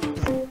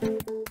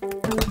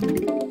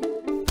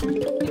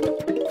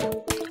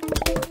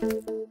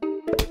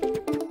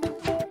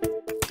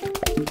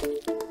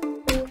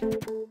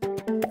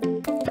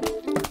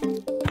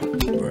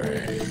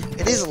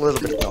 It is a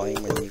little bit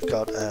annoying when you've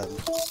got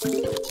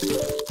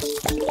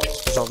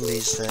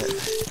zombies that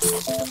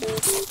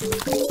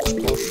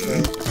squash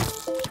there.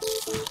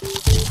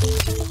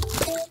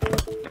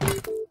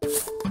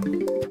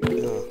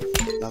 Oh,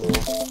 another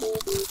one.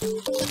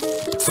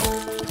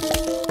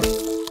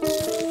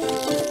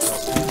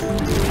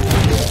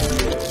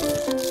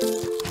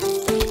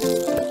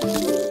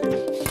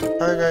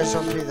 Pogo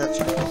zombie, that's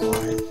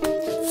fine.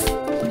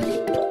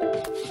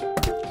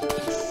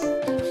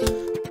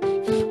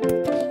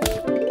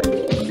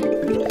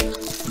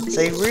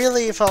 See,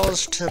 really, if I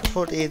was to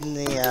put in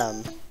the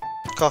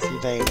coffee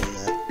bean in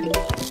the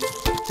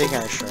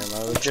dingo shroom, I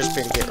would just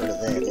be to get rid of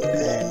them,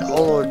 and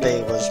all it would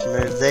be was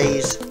move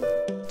these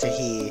to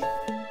here,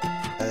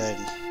 and then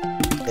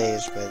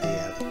there's where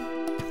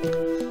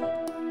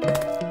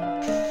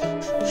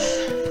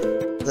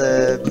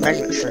the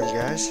magnet shroom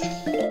goes.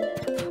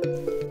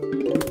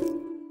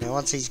 Now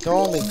once he's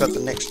gone, we've got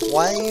the next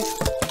wave.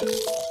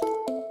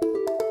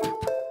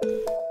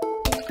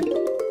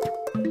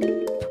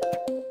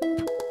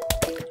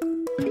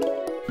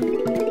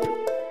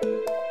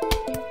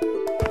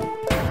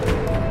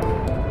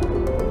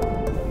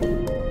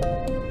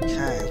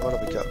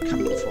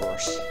 Coming for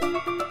us.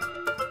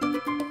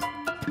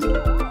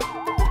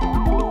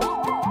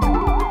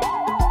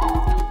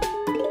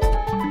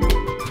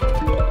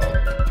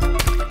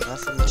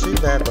 Nothing too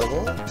bad by the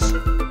looks.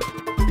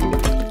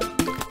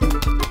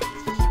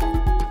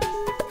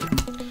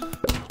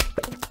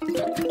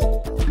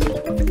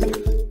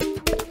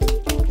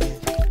 Yeah,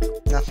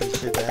 nothing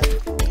too bad.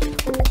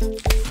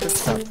 Good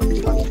stuff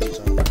putting pumpkins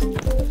on.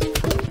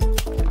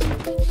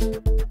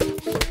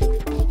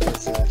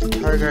 There's a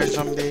pogo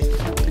zombie.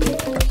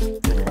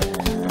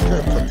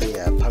 Put the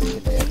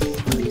pumpkin down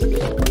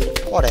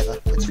here. Whatever,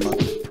 it's fun.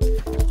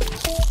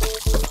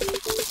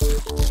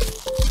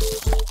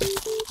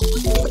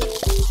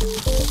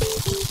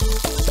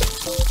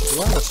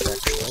 Last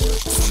actually,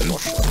 let's just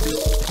squash that.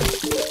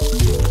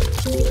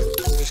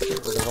 We'll just get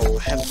rid of all the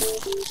hemp.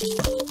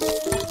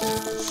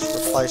 Just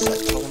replace that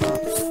tall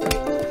nut.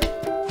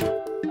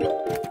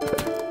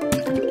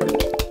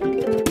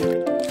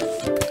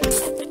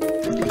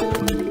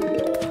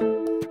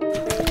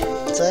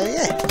 So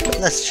yeah,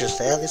 that's just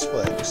how this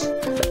works.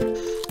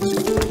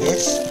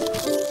 Yes,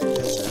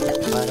 there's a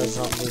tomato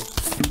zombie.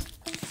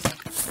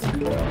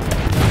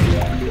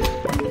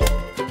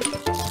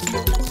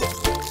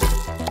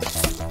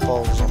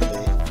 Ball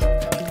zombie.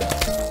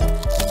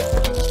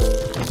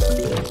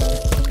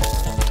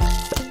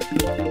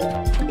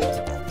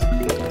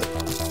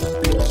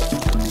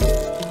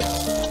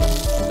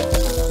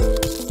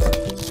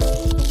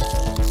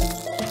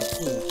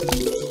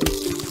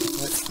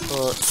 Let's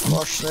put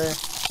squash there.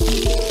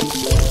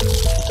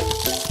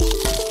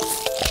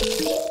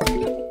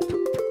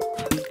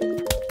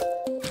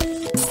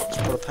 Let's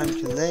put a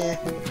pumpkin there.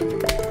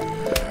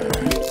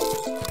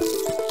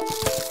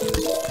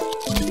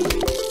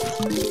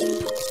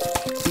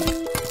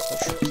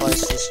 Let's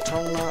replace this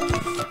tall nut.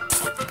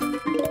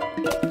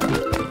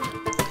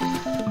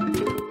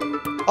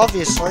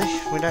 Obviously,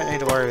 we don't need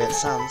to worry about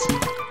suns.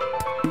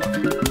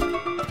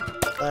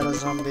 That is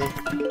zombie.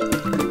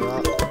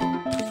 Right.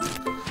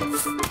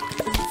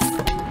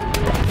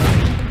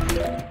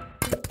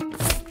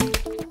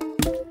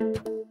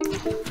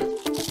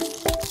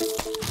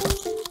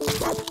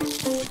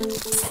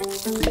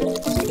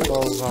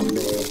 Football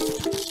zombie.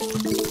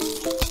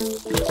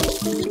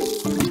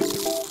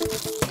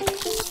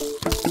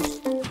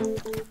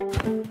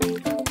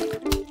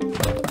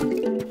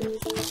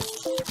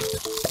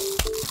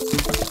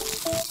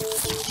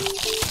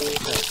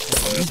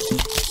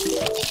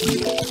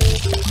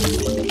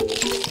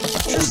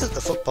 Just that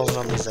the football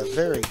zombies are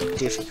very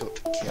difficult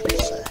to kill,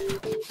 so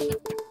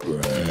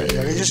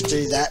yeah, we just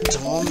do that to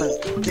them and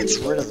it gets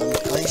rid of them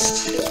at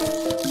least.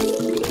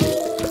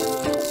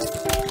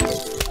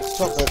 It's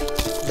not that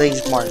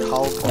these won't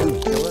hold while we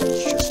kill it,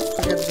 it's just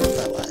we're going to do it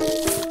that way.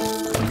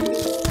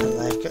 And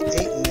they've got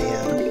eaten the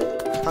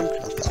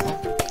pumpkin off that one.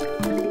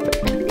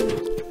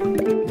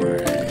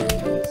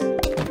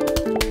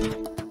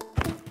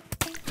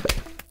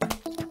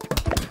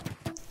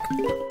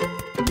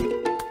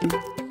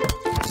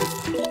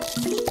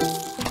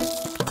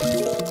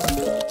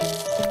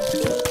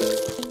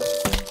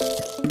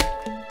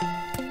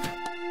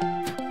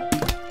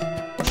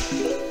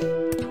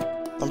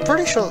 I'm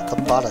pretty sure that the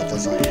butter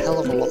does a hell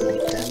of a lot more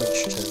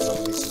damage to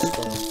zombies as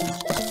well.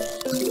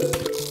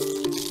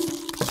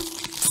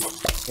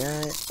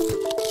 Okay.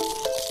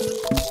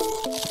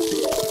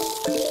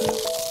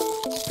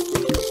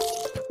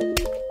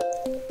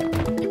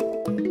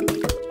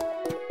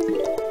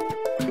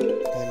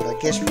 And I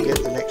guess we get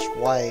the next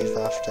wave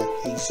after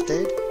he's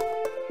dead.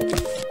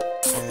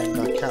 And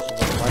I can't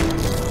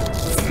remember.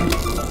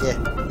 Yeah.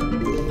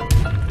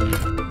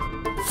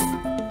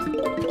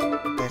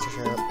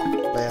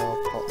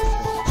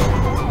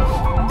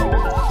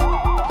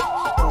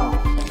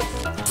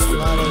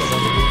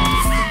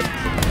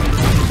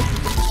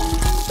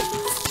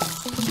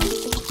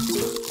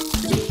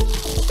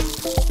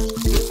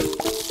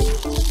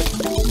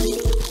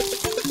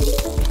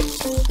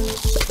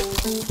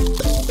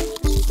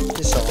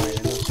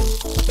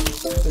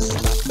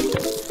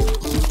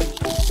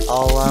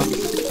 I'll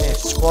yeah,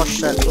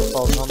 squash that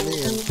football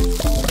zombie and good.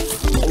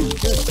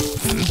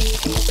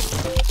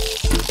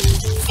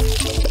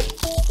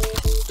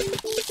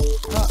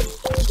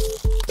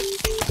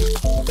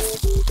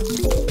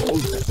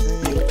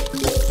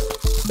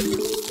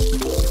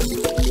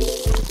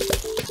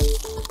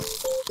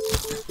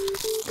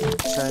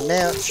 So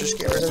now let's just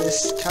get rid of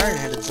this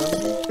cone-headed zombie.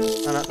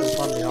 Oh no, there's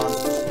one behind us.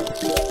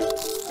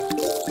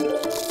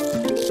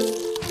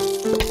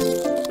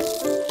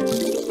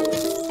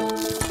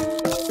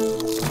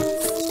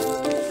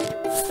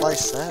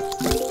 Place that.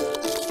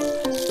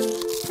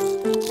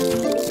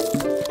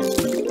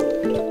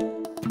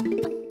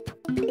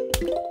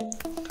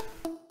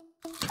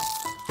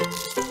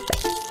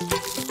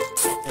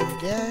 There we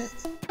go.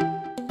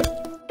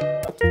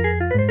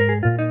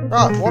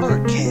 Right,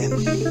 watering can.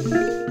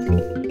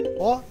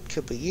 What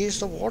could we use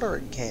the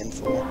watering can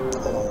for?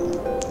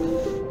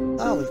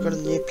 Oh, we've got a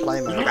new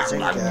playmate, Zen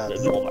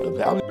Garden.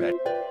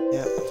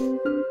 Yep.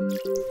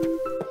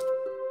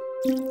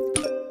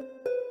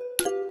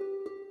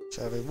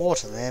 So we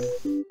water them.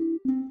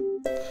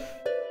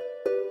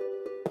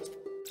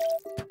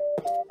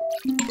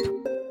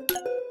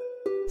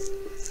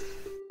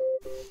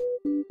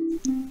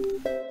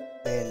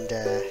 And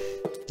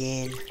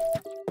again.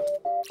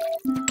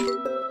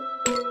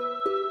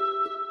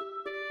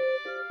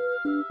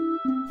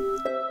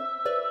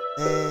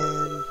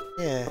 And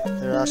yeah,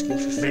 they're asking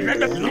for food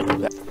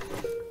now.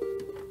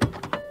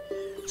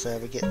 So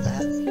we get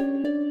that.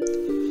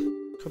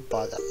 Could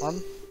buy that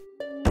one.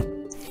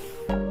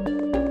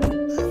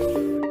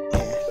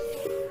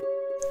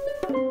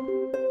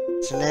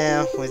 So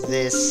now with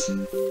this,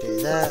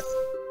 do that.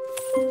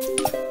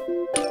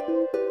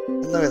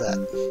 And look at that.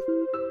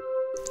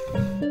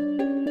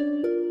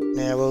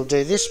 Now we'll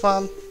do this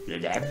one.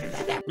 Yeah,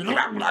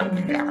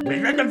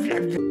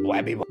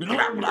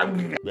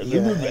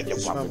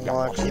 this one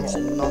likes it's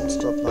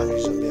non-stop money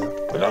zombie.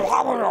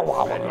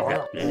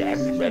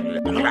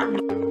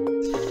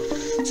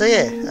 So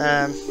yeah,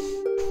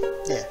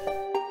 yeah.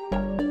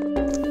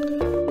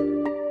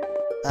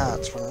 Ah,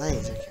 it's one of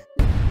these, okay.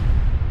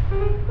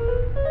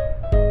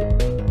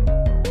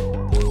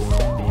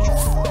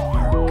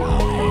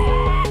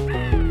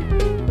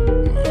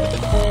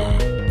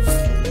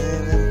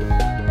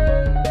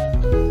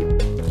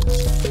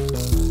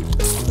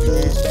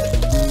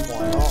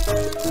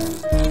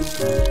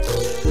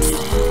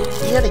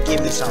 You gotta give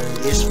me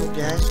something useful,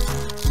 gang.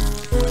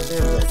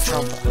 There we go,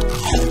 chopper.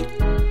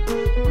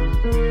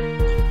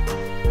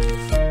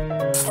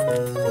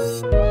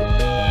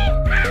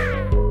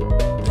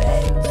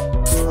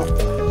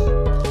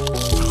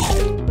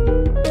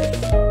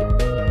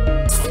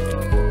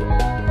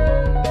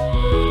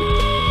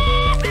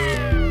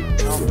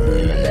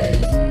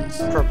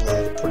 Probably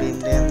have to put him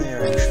down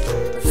there actually,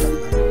 but doesn't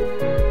matter.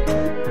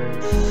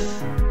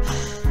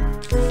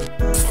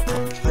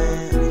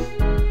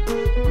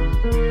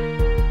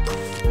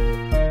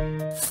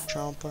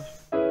 Chomper.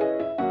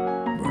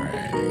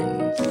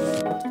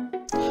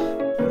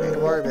 Don't need to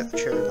worry about the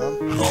cherry bomb.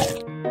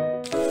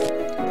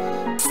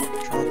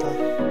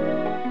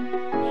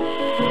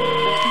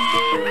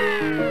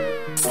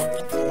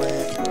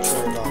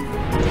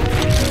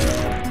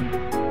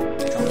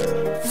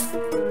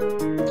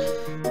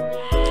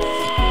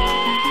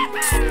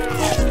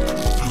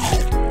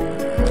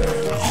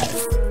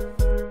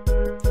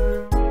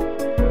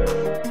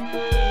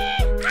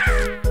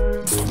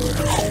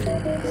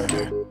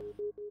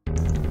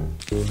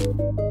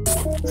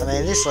 I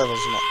mean, this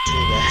level's not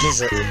too bad,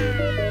 is it?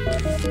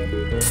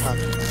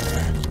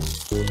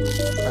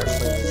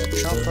 Hopefully there's a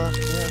chopper,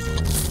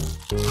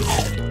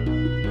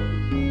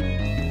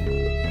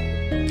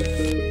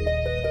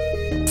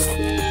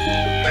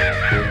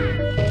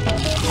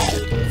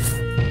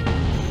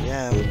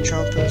 yeah,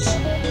 choppers.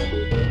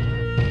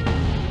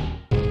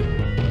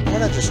 I'm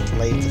gonna just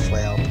leave the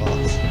flower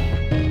pots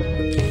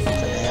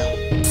for now.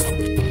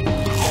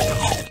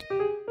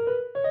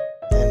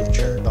 And the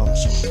cherry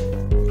bombs.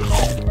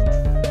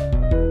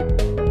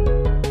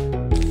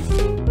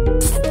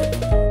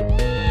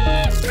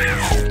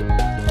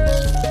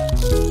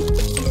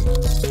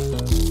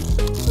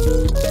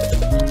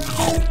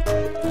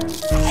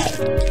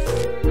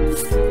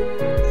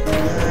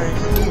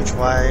 Huge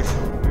wave.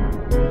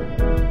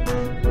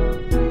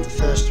 The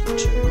first of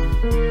two.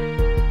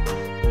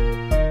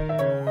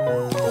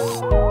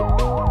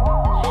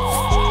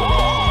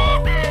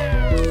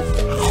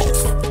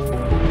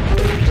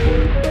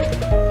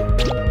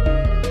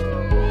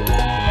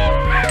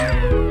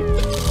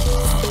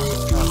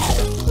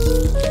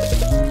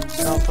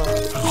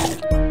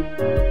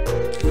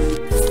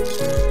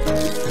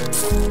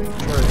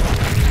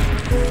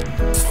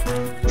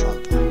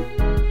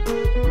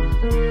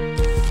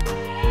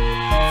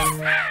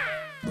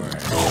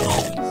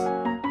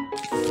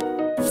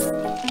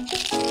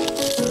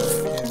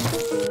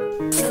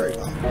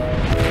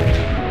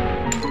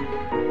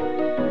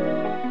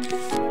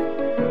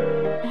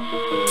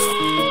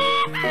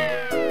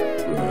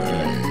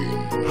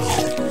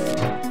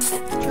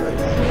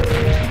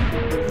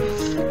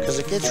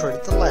 Gets rid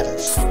of the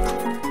letters.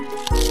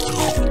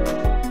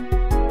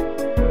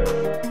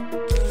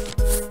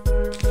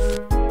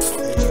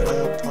 These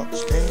flower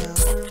pots down.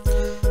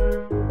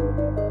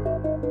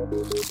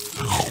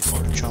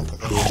 Chomp it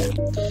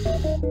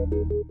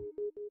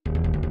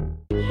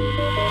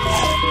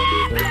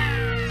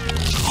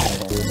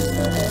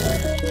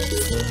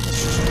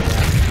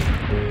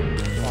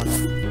Why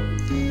not?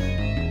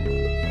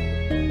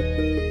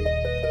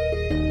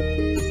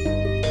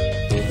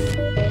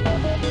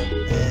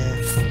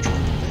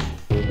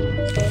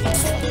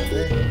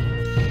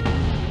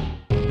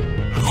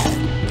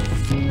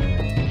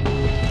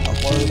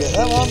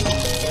 That one.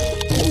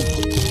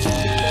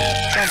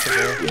 Jump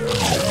there.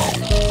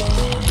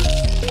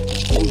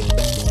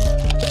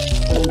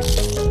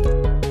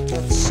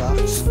 That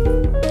sucks.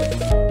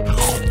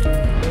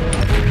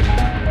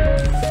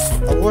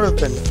 I would have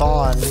been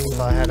fine if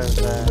I had a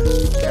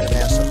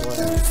mouse that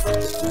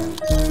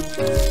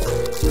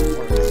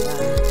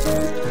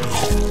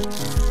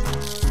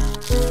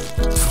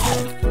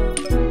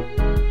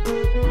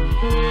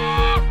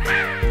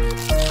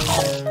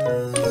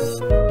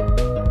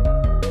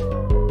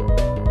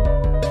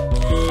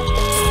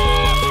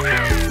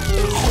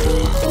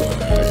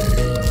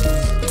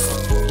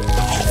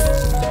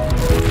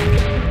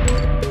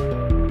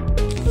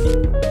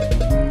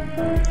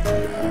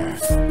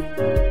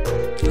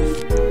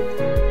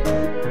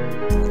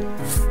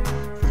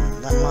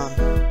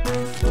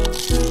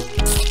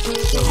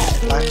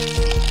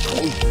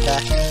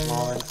back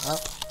line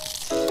up.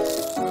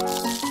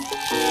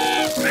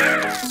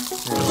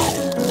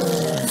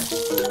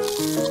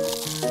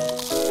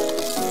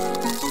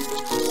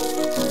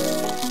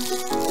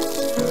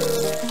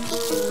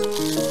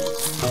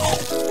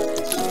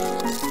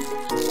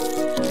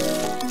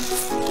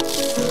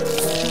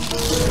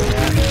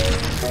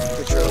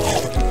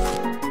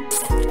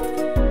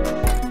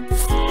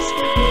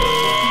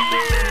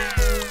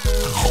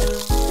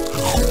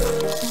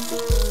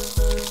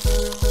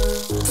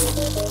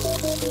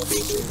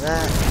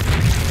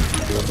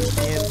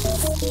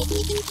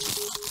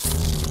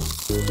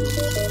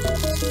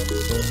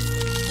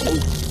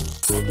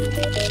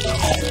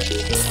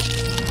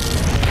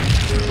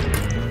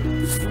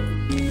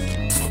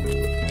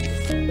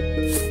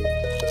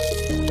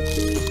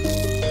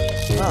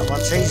 Right,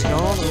 once he's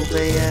gone, it'll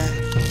be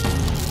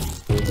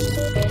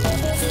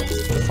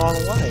the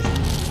final wave.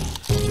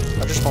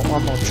 I just want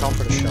one more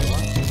chomper to show up.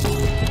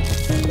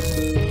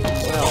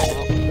 Well,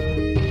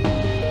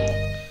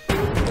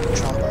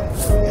 chomper,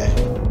 yeah.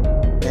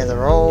 Yeah,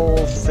 they're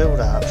all filled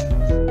up.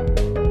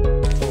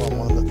 Full on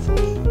one of the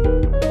full.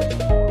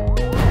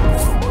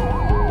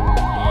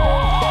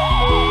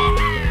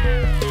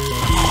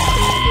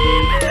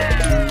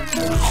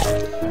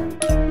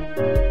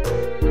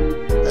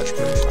 That's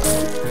pretty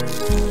fun.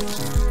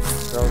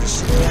 They're all just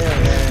sitting there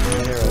and then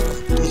they're over.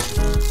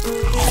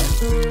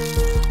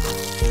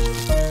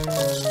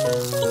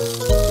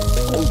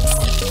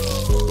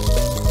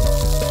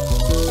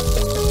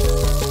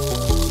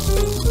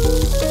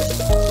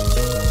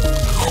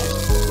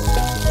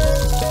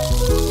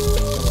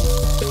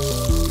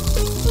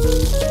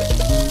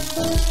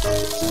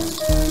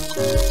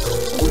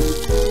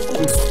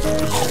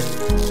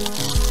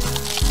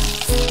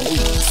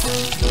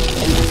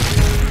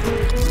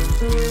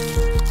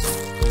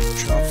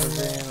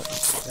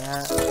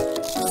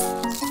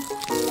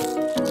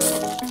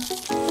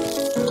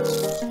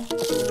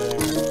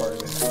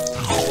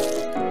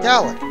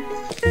 Coward.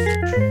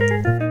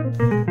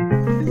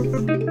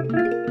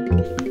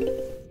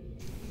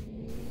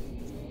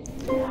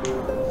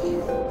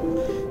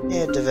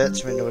 Yeah, it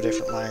diverts them into a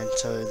different lane,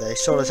 so they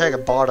sort of take a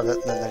bite of it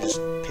and then they just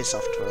piss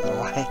off to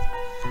another lane.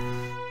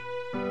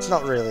 It's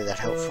not really that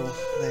helpful.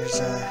 There's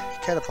a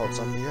catapult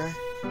zombie though.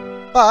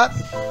 But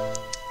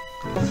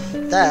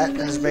that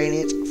has been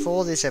it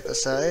for this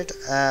episode.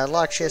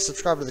 Like, share,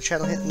 subscribe to the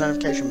channel, hit the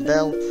notification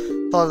bell,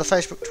 follow the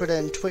Facebook, Twitter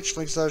and Twitch,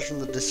 links to those from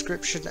the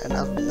description, and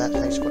other than that,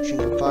 thanks for watching,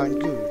 goodbye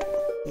and good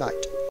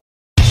night.